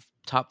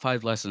 Top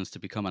 5 lessons to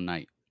become a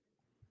knight.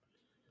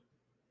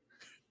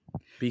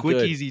 Be quick,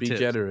 good. Easy be tips.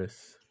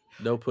 Generous.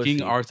 No pussy.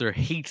 King Arthur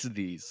hates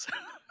these.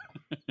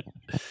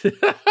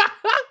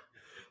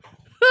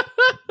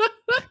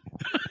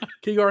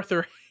 King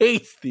Arthur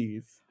hates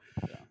these.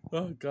 Yeah.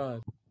 Oh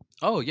God.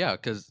 Oh yeah,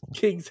 because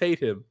kings hate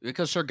him.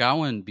 Because Sir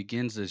Gawain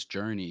begins this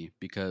journey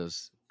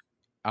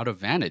out of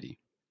vanity,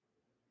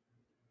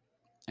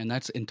 and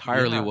that's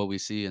entirely what we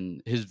see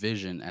in his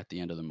vision at the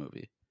end of the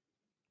movie.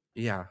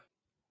 Yeah.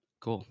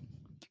 Cool.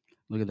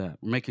 Look at that.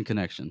 We're making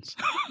connections.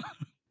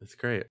 That's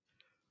great.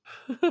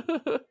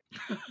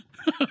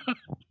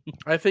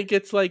 I think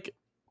it's like,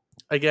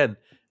 again,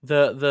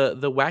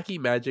 the wacky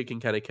magic can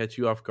kind of catch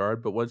you off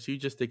guard, but once you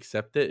just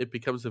accept it, it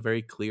becomes a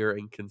very clear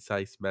and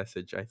concise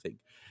message. I think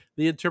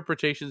the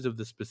interpretations of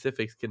the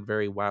specifics can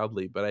vary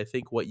wildly, but I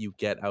think what you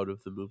get out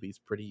of the movie is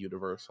pretty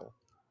universal.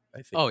 I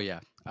think. Oh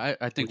yeah,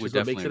 I think which is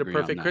what makes it a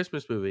perfect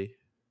Christmas movie.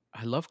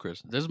 I love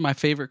Christmas. This is my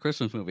favorite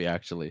Christmas movie,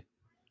 actually.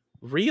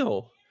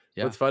 Real.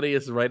 Yeah. What's funny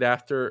is right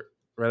after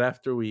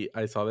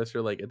I saw this,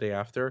 or like a day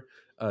after,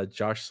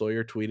 Josh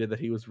Sawyer tweeted that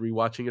he was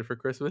rewatching it for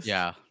Christmas.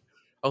 Yeah.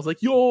 I was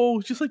like, yo,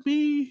 just like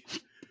me.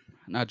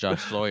 Not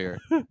Josh Sawyer.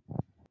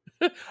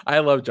 I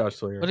love Josh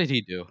Sawyer. What did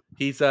he do?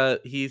 He's a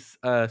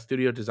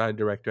studio design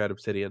director at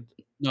Obsidian.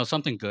 No,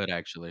 something good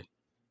actually.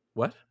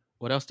 What?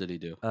 What else did he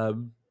do?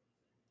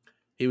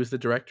 He was the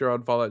director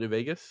on Fallout New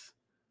Vegas.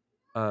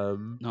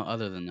 No,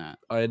 other than that.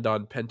 And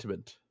on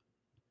Pentiment.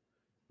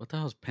 What the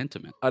hell is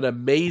Pentiment? An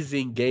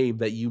amazing game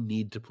that you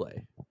need to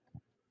play.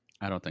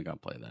 I don't think I'll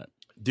play that.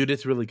 Dude,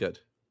 it's really good.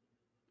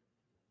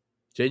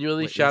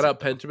 Genuinely, shout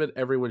out Pentiment.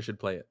 Everyone should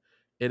play it.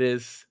 It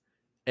is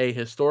a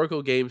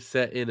historical game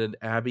set in an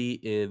abbey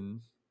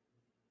in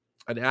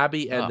an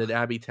abbey and Ugh. an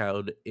abbey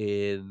town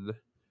in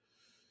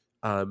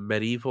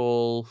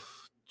medieval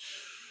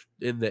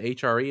in the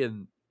HRE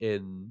and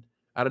in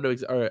I don't know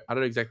I don't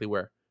know exactly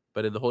where,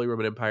 but in the Holy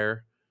Roman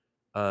Empire,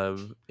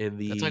 in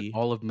That's like the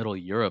all of Middle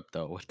Europe,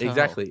 though. What the hell?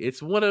 exactly,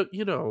 it's one of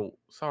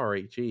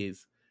sorry,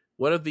 geez,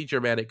 one of the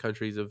Germanic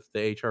countries of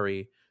the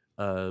HRE,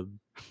 um,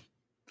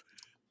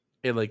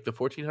 in like the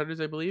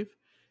 1400s, I believe.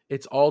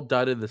 It's all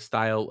done in the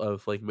style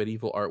of like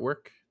medieval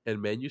artwork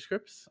and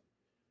manuscripts.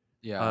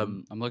 Yeah,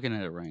 Um, I'm looking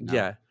at it right now.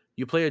 yeah,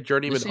 you play a This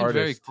journeyman seems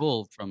very artist.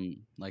 cool from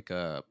like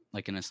an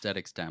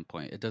aesthetic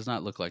standpoint. It does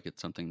not look like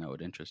it's something that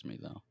would interest me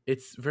though.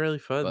 It's really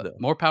fun But though.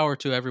 more power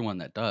to everyone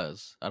that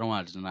does. I don't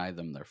want to deny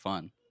them their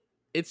fun.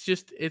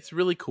 It's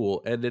really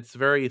cool and it's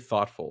very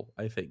thoughtful.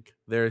 I think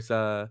there's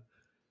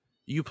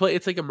you play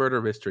it's like a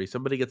murder mystery.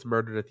 Somebody gets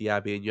murdered at the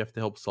abbey and you have to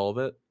help solve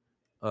it.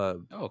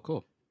 Um, Oh,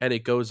 cool. and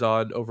it goes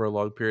on over a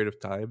long period of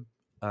time.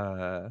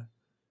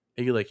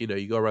 And you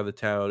you go around the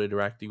town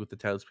interacting with the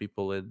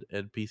townspeople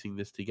and piecing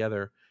this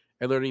together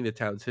and learning the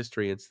town's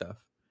history and stuff.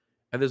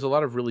 And there's a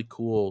lot of really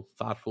cool,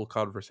 thoughtful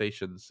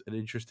conversations and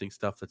interesting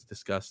stuff that's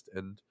discussed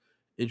and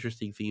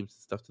interesting themes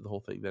and stuff to the whole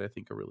thing that I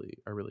think are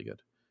really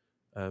good.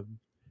 Um,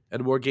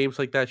 and more games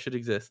like that should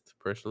exist.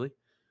 Personally,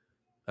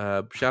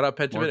 shout out More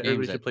Pentiment. games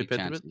Everybody that should play take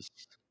Pentiment. chances.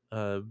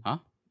 Um, Huh?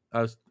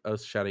 I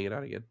was shouting it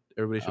out again.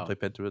 Everybody should Oh. play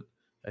Pentiment.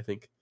 I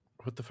think.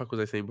 What the fuck was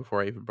I saying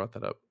before I even brought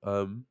that up?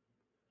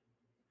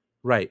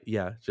 Right.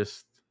 Yeah.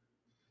 Just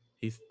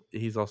he's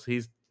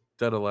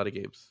done a lot of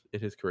games in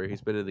his career.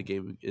 He's been in the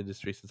gaming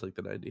industry since like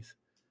the 90s.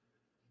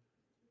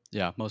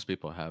 Yeah, most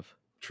people have.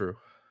 True.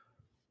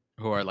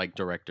 Who are like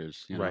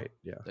directors, Right.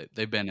 Yeah.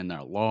 They've been in there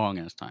a long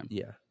ass time.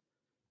 Yeah.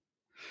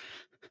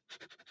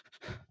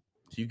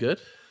 You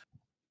good?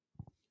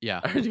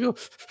 Yeah. I heard you go.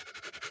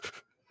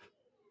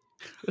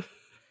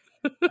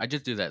 I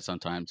just do that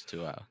sometimes too.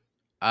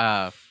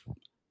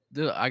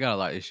 Dude, I got a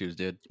lot of issues,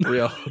 dude.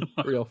 real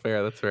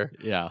fair. That's fair.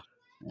 Yeah.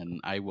 And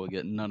I will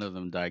get none of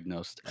them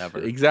diagnosed ever.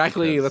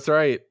 Exactly. because- That's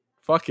right.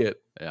 Fuck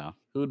it. Yeah.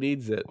 Who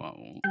needs it? Well,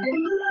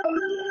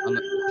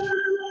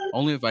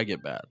 only if I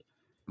get bad.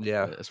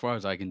 Yeah. But as far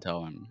as I can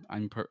tell,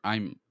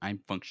 I'm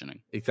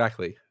functioning.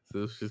 Exactly.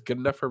 So this is good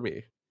enough for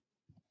me.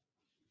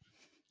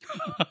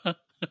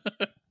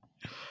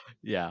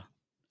 Yeah.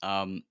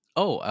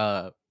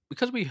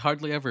 Because we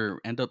hardly ever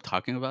end up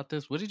talking about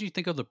this, what did you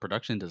think of the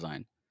production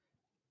design?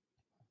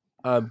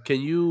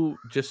 Can you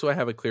just so I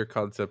have a clear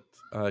concept?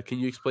 Can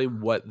you explain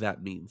what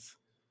that means?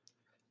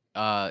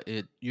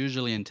 It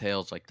usually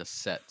entails like the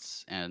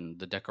sets and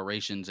the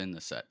decorations in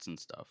the sets and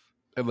stuff.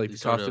 And like the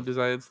costume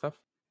design and stuff?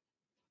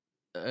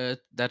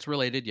 That's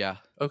related, yeah.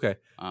 Okay.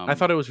 I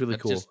thought it was really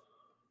cool. just-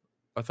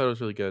 I thought it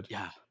was really good.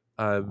 Yeah.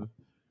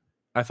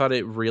 I thought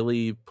it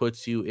really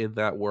puts you in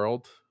that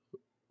world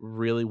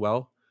really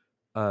well.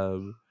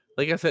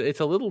 Like I said, it's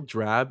a little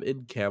drab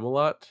in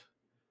Camelot,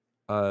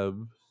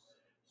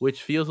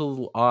 which feels a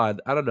little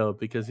odd. I don't know,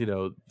 because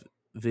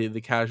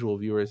the casual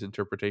viewer's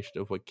interpretation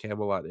of what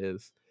Camelot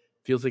is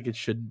feels like it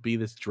shouldn't be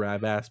this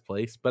drab ass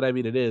place, but I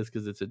mean it is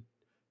because it's a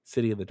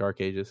city in the Dark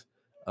Ages,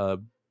 so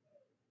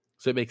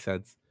it makes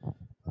sense.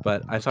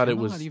 But I thought Camelot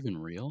it was even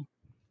real.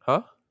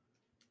 Huh?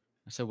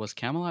 I said, was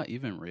Camelot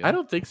even real? I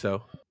don't think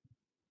so.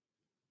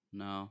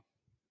 No.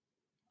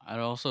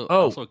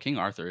 Also King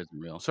Arthur isn't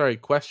real. Sorry,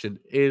 question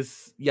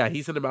is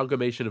he's an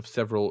amalgamation of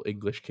several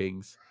English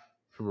kings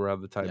from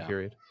around the time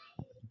period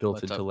built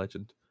What's into up?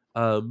 legend.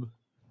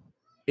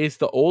 Is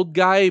the old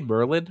guy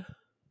Merlin?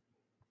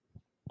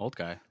 Old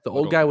guy. The What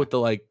old guy with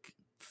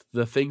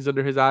the things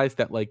under his eyes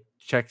that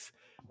checks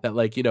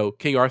that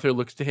King Arthur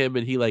looks to him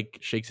and he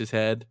shakes his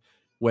head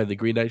when the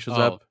Green Knight shows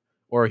up,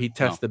 or he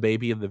tests the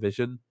baby in the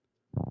vision.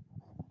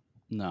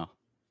 No.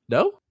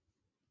 No?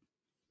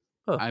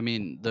 Huh. I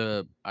mean,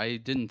 I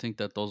didn't think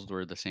that those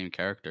were the same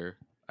character.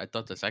 I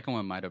thought the second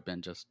one might have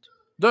been just.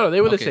 No,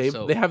 they were the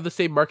same. They have the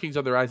same markings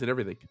on their eyes and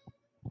everything.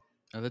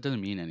 That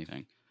doesn't mean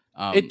anything.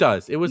 It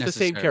does. It was the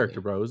same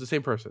character, bro. It was the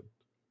same person.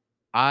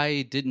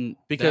 I didn't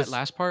because that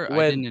last part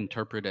I didn't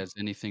interpret as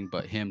anything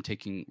but him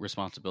taking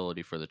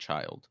responsibility for the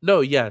child.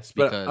 No, yes,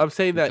 but I'm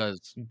saying that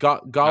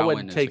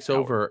Gawain takes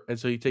over, and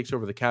so he takes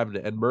over the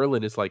cabinet, and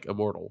Merlin is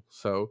immortal.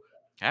 So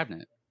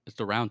cabinet, it's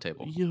the round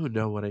table. You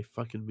know what I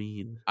fucking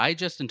mean. I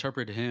just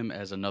interpreted him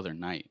as another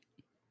knight,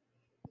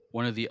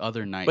 one of the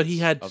other knights. But he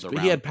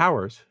had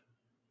powers.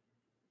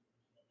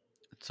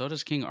 So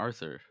does King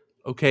Arthur.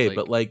 Okay,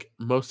 but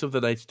most of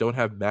the knights don't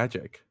have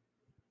magic.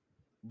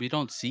 We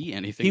don't see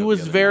anything. He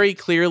was very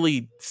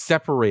clearly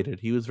separated.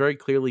 He was very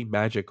clearly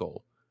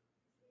magical.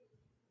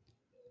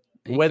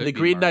 When the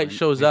Green Knight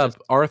shows up,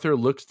 Arthur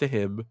looks to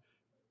him,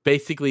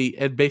 basically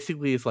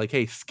is like,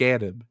 "Hey,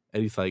 scan him,"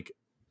 and he's like,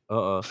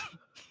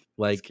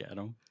 scan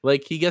him.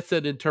 He gets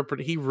an interpret.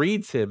 He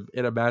reads him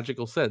in a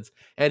magical sense,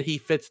 and he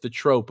fits the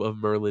trope of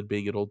Merlin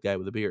being an old guy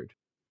with a beard.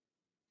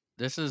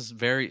 This is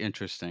very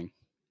interesting.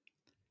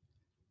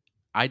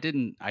 I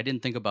didn't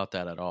think about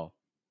that at all.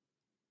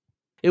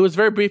 It was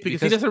very brief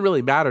because he doesn't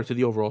really matter to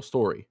the overall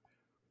story.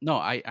 No,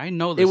 I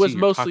know the It was scene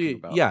you're talking mostly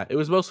about. it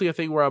was mostly a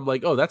thing where I'm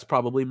like, oh, that's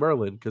probably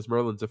Merlin because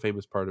Merlin's a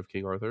famous part of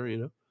King Arthur, you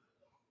know.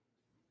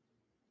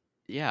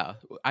 Yeah,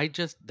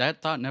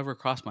 that thought never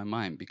crossed my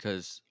mind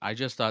because I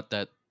just thought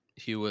that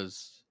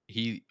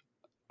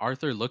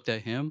Arthur looked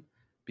at him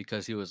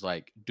because he was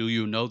like, "Do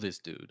you know this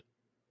dude?"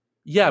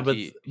 Yeah, And but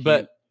he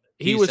but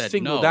he he he was said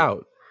singled no.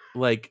 out.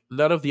 Like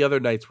none of the other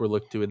knights were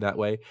looked to in that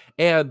way.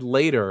 And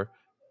later,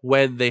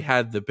 when they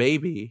had the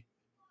baby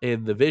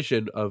in the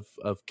vision of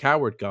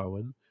Coward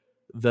Gawain,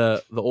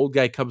 the old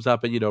guy comes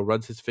up and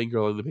runs his finger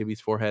along the baby's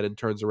forehead and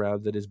turns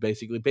around and is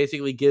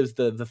basically gives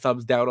the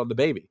thumbs down on the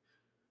baby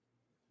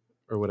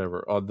or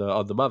whatever on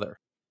the mother.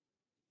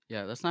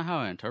 Yeah, that's not how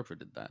I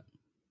interpreted that.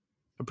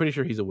 I'm pretty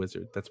sure he's a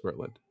wizard. That's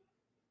Merlin.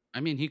 I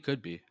mean, he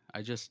could be.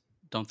 I just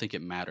don't think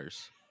it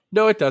matters.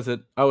 No, it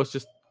doesn't. I was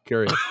just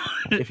curious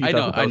if you I thought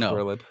know, that I was know.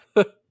 Merlin.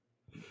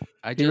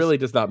 I He just really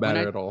does not when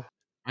matter at all.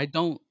 I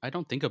don't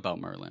think about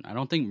Merlin. I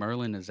don't think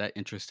Merlin is that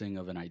interesting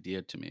of an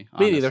idea to me,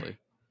 Me neither. honestly.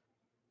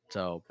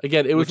 So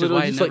Again, it was which is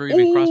literally why it just like, never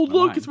even oh, crossed my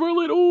look, it's mind.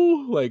 Merlin.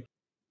 Oh, like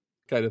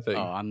kind of Oh,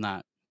 thing.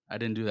 I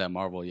didn't do that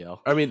Marvel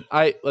yell. I mean,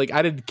 I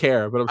didn't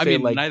care, but I'm I saying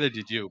mean, like, neither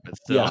did you, but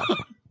still. yeah,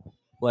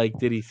 like,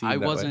 did he seem that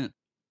way?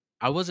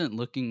 I wasn't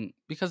looking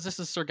because this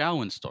is Sir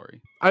Gawain's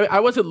story. I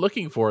wasn't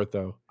looking for it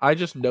though. I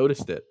just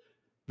noticed it.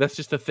 That's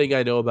just a thing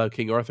I know about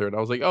King Arthur, and I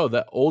was like, oh,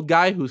 that old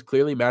guy who's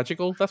clearly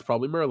magical. That's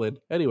probably Merlin.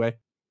 Anyway,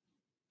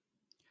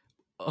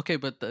 Okay,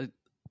 but this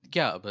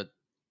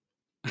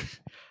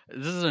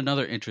is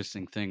another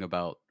interesting thing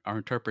about our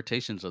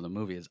interpretations of the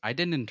movie is I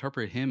didn't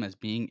interpret him as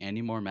being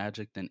any more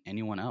magic than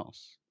anyone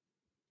else.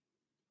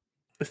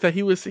 it's that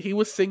he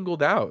was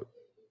singled out.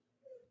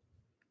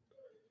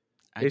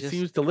 It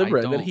seems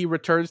deliberate, and then he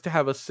returns to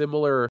have a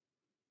similar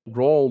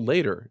role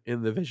later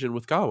in the vision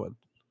with Gawain.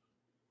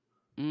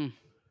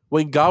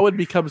 When Gawain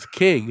becomes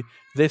king,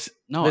 this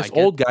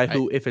old guy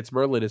who, if it's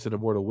Merlin, is an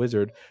immortal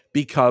wizard,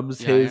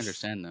 becomes I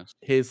understand this.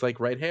 his like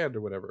right hand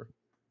or whatever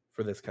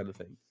for this kind of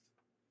thing.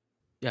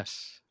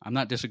 Yes, I'm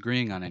not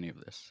disagreeing on any of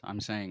this.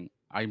 I'm saying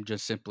I'm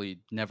just simply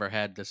never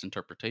had this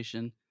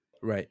interpretation.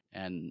 Right.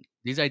 And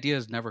these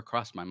ideas never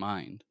crossed my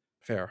mind.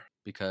 Fair.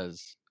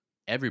 Because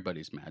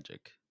everybody's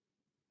magic.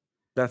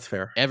 That's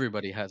fair.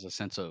 Everybody has a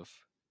sense of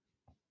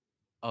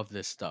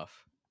this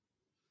stuff.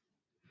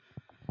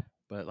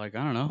 But like,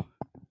 I don't know.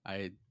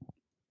 I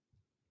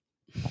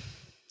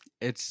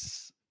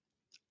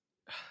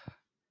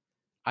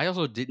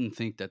also didn't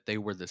think that they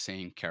were the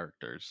same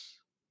characters.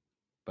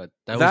 But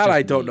that was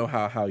I don't know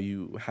how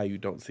you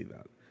don't see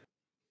that.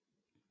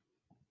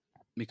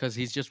 Because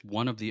he's just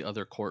one of the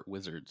other court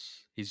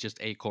wizards. He's just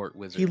a court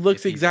wizard. He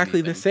looks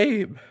exactly the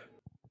same.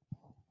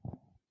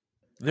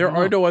 There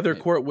are no other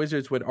court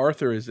wizards when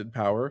Arthur is in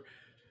power.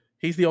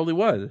 He's the only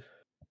one.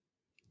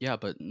 Yeah,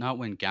 but not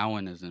when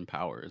Gawain is in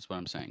power, is what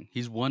I'm saying.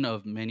 He's one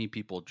of many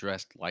people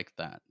dressed like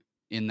that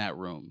in that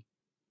room.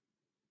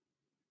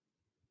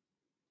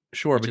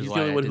 Sure, but he's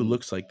the only one who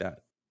looks like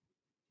that.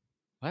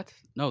 What?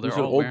 No, they're all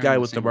an old guy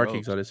with the robes.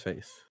 markings on his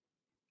face.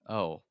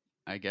 Oh,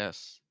 I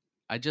guess.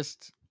 I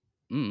just,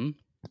 I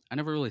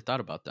never really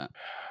thought about that.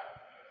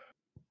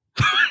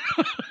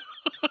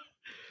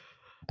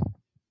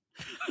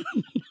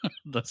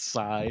 The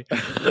sigh,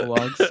 the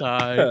long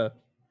sigh.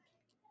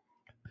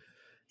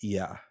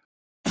 Yeah.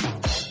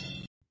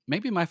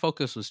 Maybe my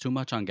focus was too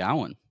much on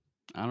Gawain.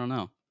 I don't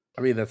know.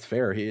 I mean, that's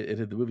fair.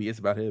 The movie is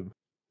about him.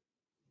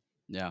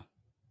 Yeah.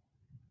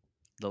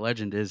 The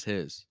legend is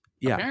his.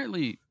 Yeah.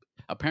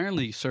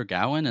 Apparently, Sir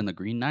Gawain and the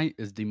Green Knight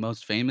is the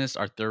most famous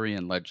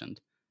Arthurian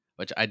legend,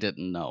 which I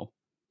didn't know.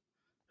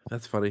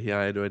 That's funny. Yeah,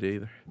 I had no idea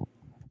either.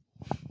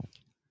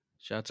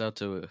 Shouts out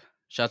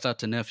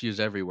to nephews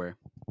everywhere.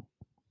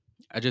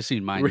 I just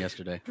seen mine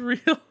yesterday.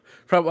 Real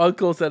from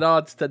uncles and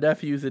aunts to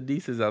nephews and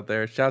nieces out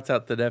there. Shouts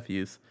out to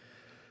nephews.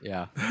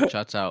 Yeah,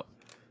 shouts out.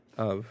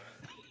 But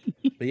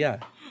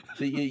yeah,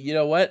 so you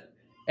know what?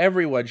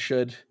 Everyone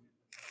should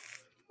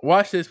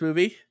watch this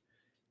movie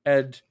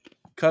and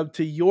come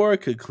to your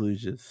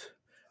conclusions.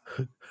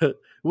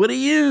 What do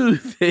you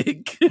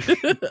think?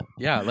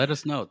 Yeah, let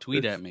us know.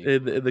 Tweet at me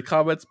in the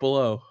comments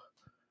below.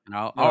 And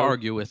I'll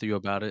argue with you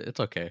about it.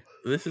 It's okay.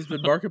 This has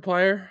been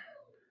Markiplier.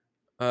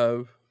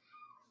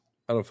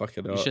 I don't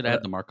fucking know. You should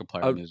add the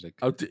Markiplier music.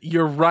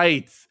 You're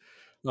right.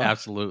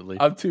 Absolutely.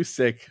 I'm too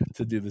sick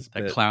to do this.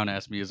 That clown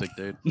ass music,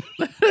 dude.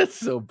 It's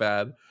so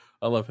bad.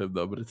 I love him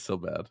though, but it's so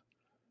bad.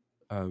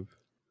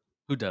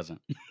 Who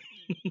doesn't?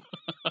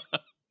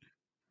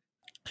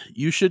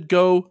 You should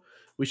go.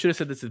 We should have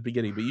said this at the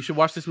beginning, but you should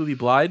watch this movie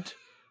blind,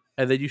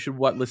 and then you should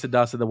listen to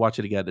us and then watch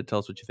it again and tell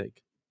us what you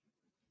think.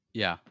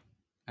 Yeah,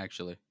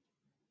 actually.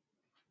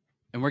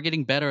 And we're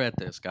getting better at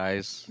this,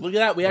 guys. Look at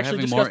that. We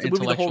actually discussed the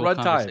movie the whole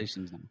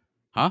runtime.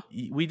 Huh?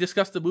 We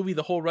discussed the movie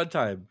the whole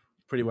runtime,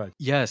 pretty much.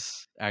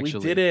 Yes, actually.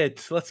 We did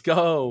it. Let's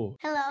go.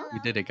 Hello. We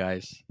did it,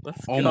 guys.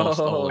 Let's almost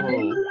go. The whole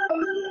movie.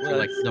 So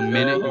like the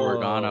minute you were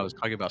gone, I was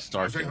talking about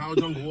Star Trek.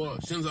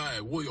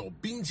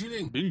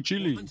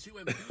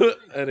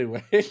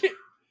 Anyway.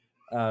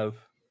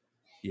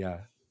 Yeah.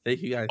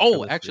 Thank you guys.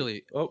 Oh,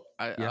 actually. Oh,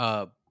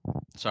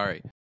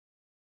 sorry.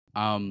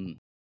 What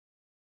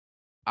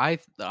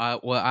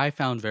I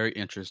found very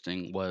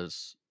interesting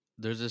was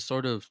there's this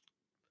sort of,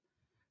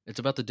 it's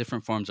about the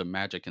different forms of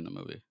magic in the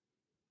movie,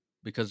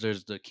 because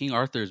there's the King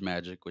Arthur's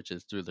magic, which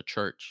is through the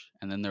church,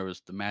 and then there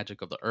was the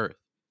magic of the earth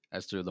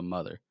as through the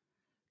mother.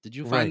 Did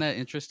you find that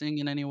interesting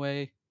in any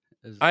way?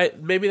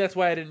 Maybe that's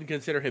why I didn't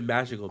consider him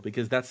magical,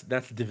 because that's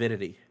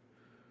divinity.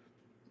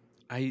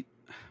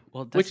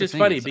 Which is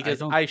funny,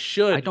 because I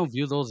don't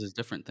view those as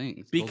different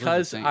things.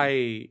 Because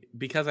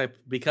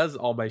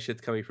all my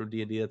shit's coming from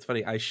D&D. That's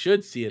funny. I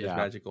should see it as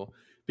magical,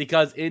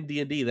 because in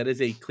D&D that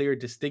is a clear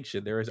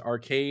distinction. There is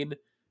arcane,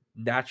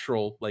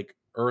 natural, like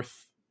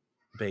earth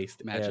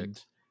based magic,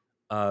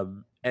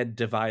 and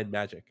divine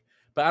magic.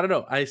 But I don't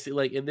know. I see,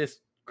 like, in this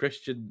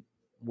Christian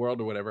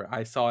world or whatever,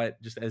 I saw it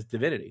just as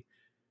divinity.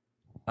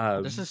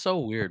 This is so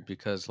weird,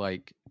 because,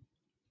 like,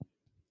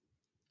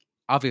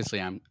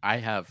 obviously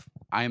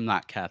I'm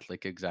not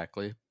Catholic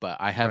exactly, but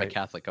I have a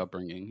Catholic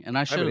upbringing, and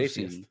I should have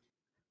seen.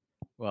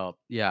 Well,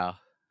 yeah.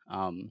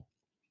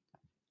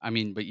 I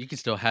mean, but you can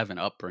still have an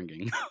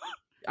upbringing.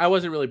 I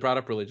wasn't really brought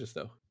up religious,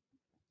 though.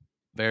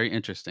 Very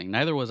interesting.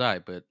 Neither was I,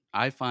 but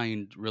I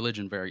find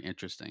religion very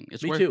interesting.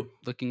 It's worth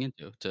looking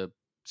into to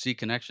see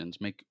connections,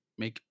 make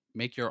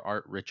your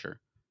art richer.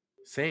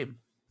 Same.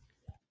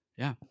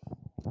 Yeah.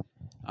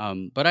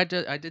 But I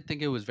did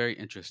think it was very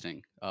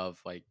interesting,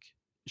 of like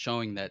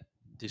showing that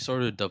the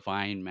sort of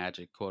divine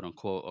magic, quote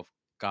unquote, of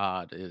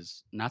God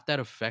is not that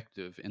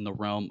effective in the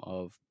realm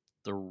of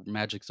the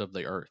magics of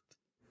the earth.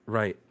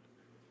 Right.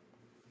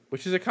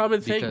 Which is a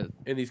common thing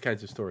in these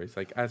kinds of stories.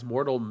 Like, as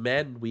mortal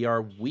men, we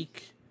are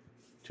weak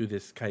to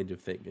this kind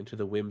of thing and to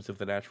the whims of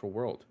the natural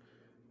world.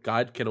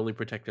 God can only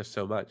protect us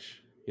so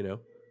much, you know?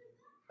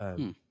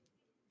 And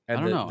I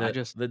don't know.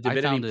 The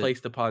divinity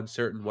placed upon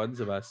certain ones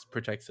of us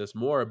protects us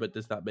more, but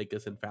does not make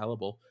us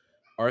infallible.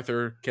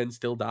 Arthur can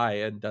still die,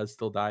 and does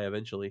still die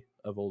eventually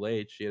of old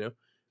age, you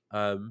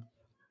know?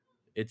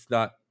 It's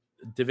not...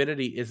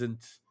 Divinity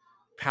isn't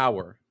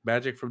power.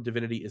 Magic from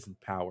divinity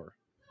isn't power.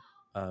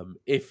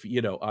 If,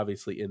 you know,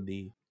 obviously in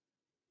the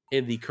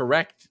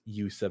correct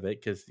use of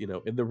it, because, you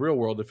know, in the real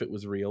world, if it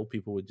was real,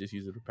 people would just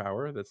use it for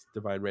power. That's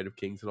divine right of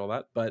kings and all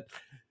that. But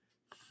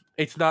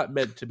it's not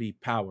meant to be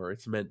power.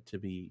 It's meant to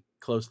be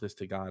closeness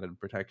to God and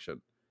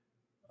protection.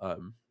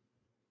 And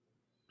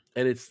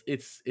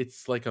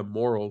it's like a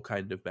moral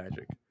kind of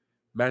magic.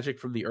 Magic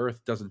from the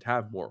earth doesn't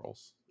have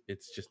morals.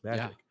 It's just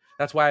magic. Yeah.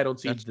 That's why I don't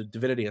see the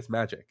divinity as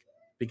magic,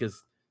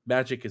 because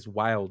magic is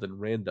wild and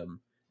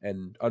random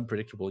and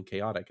unpredictable and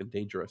chaotic and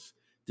dangerous.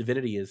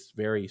 Divinity is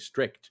very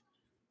strict.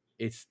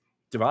 It's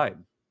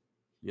divine,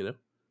 you know?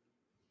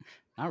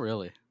 Not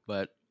really,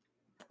 but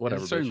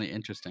whatever. It's certainly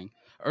interesting.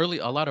 A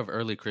lot of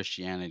early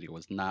Christianity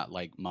was not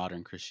like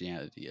modern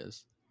Christianity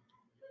is.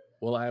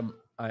 Well, I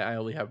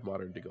only have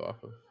modern to go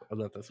off of. I'm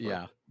not that smart.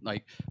 Yeah,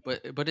 like,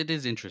 but it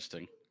is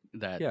interesting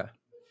that. Yeah.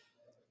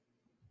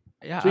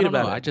 Yeah, I don't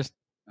know.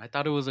 I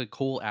thought it was a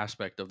cool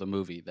aspect of the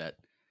movie that.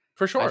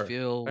 For sure. I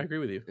agree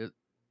with you.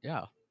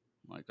 Yeah.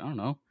 Like, I don't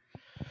know.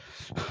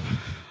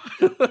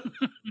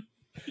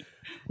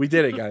 We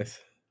did it, guys.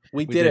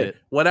 We did it.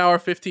 1 hour,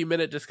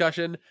 15-minute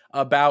discussion.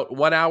 About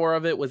 1 hour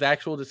of it was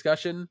actual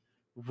discussion.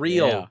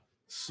 Real,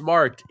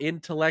 smart,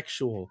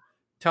 intellectual.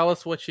 Tell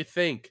us what you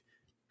think.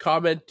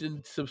 Comment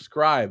and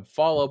subscribe.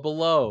 Follow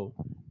below.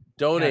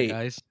 Donate.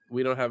 Yeah, guys.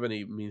 We don't have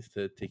any means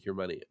to take your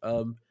money.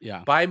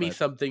 Buy me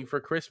something for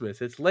Christmas.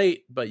 It's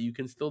late, but you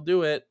can still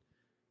do it.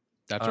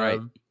 That's right.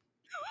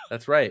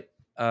 That's right.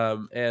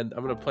 And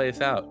I'm gonna play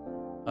us out.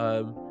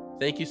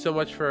 Thank you so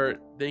much for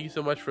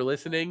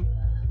listening.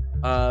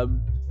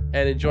 And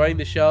enjoying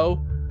the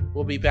show.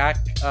 We'll be back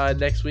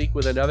next week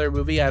with another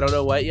movie. I don't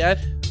know what yet.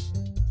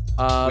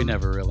 We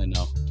never really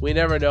know. We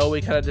never know.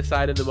 We kind of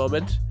decide in the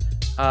moment.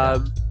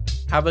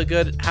 Have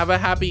a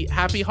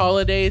happy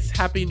holidays,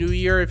 happy New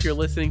Year if you're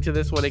listening to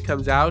this when it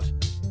comes out.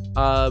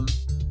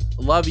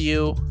 Love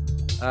you.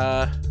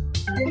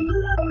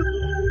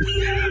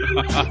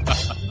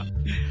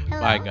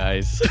 Bye,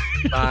 guys.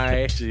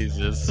 Bye.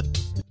 Jesus.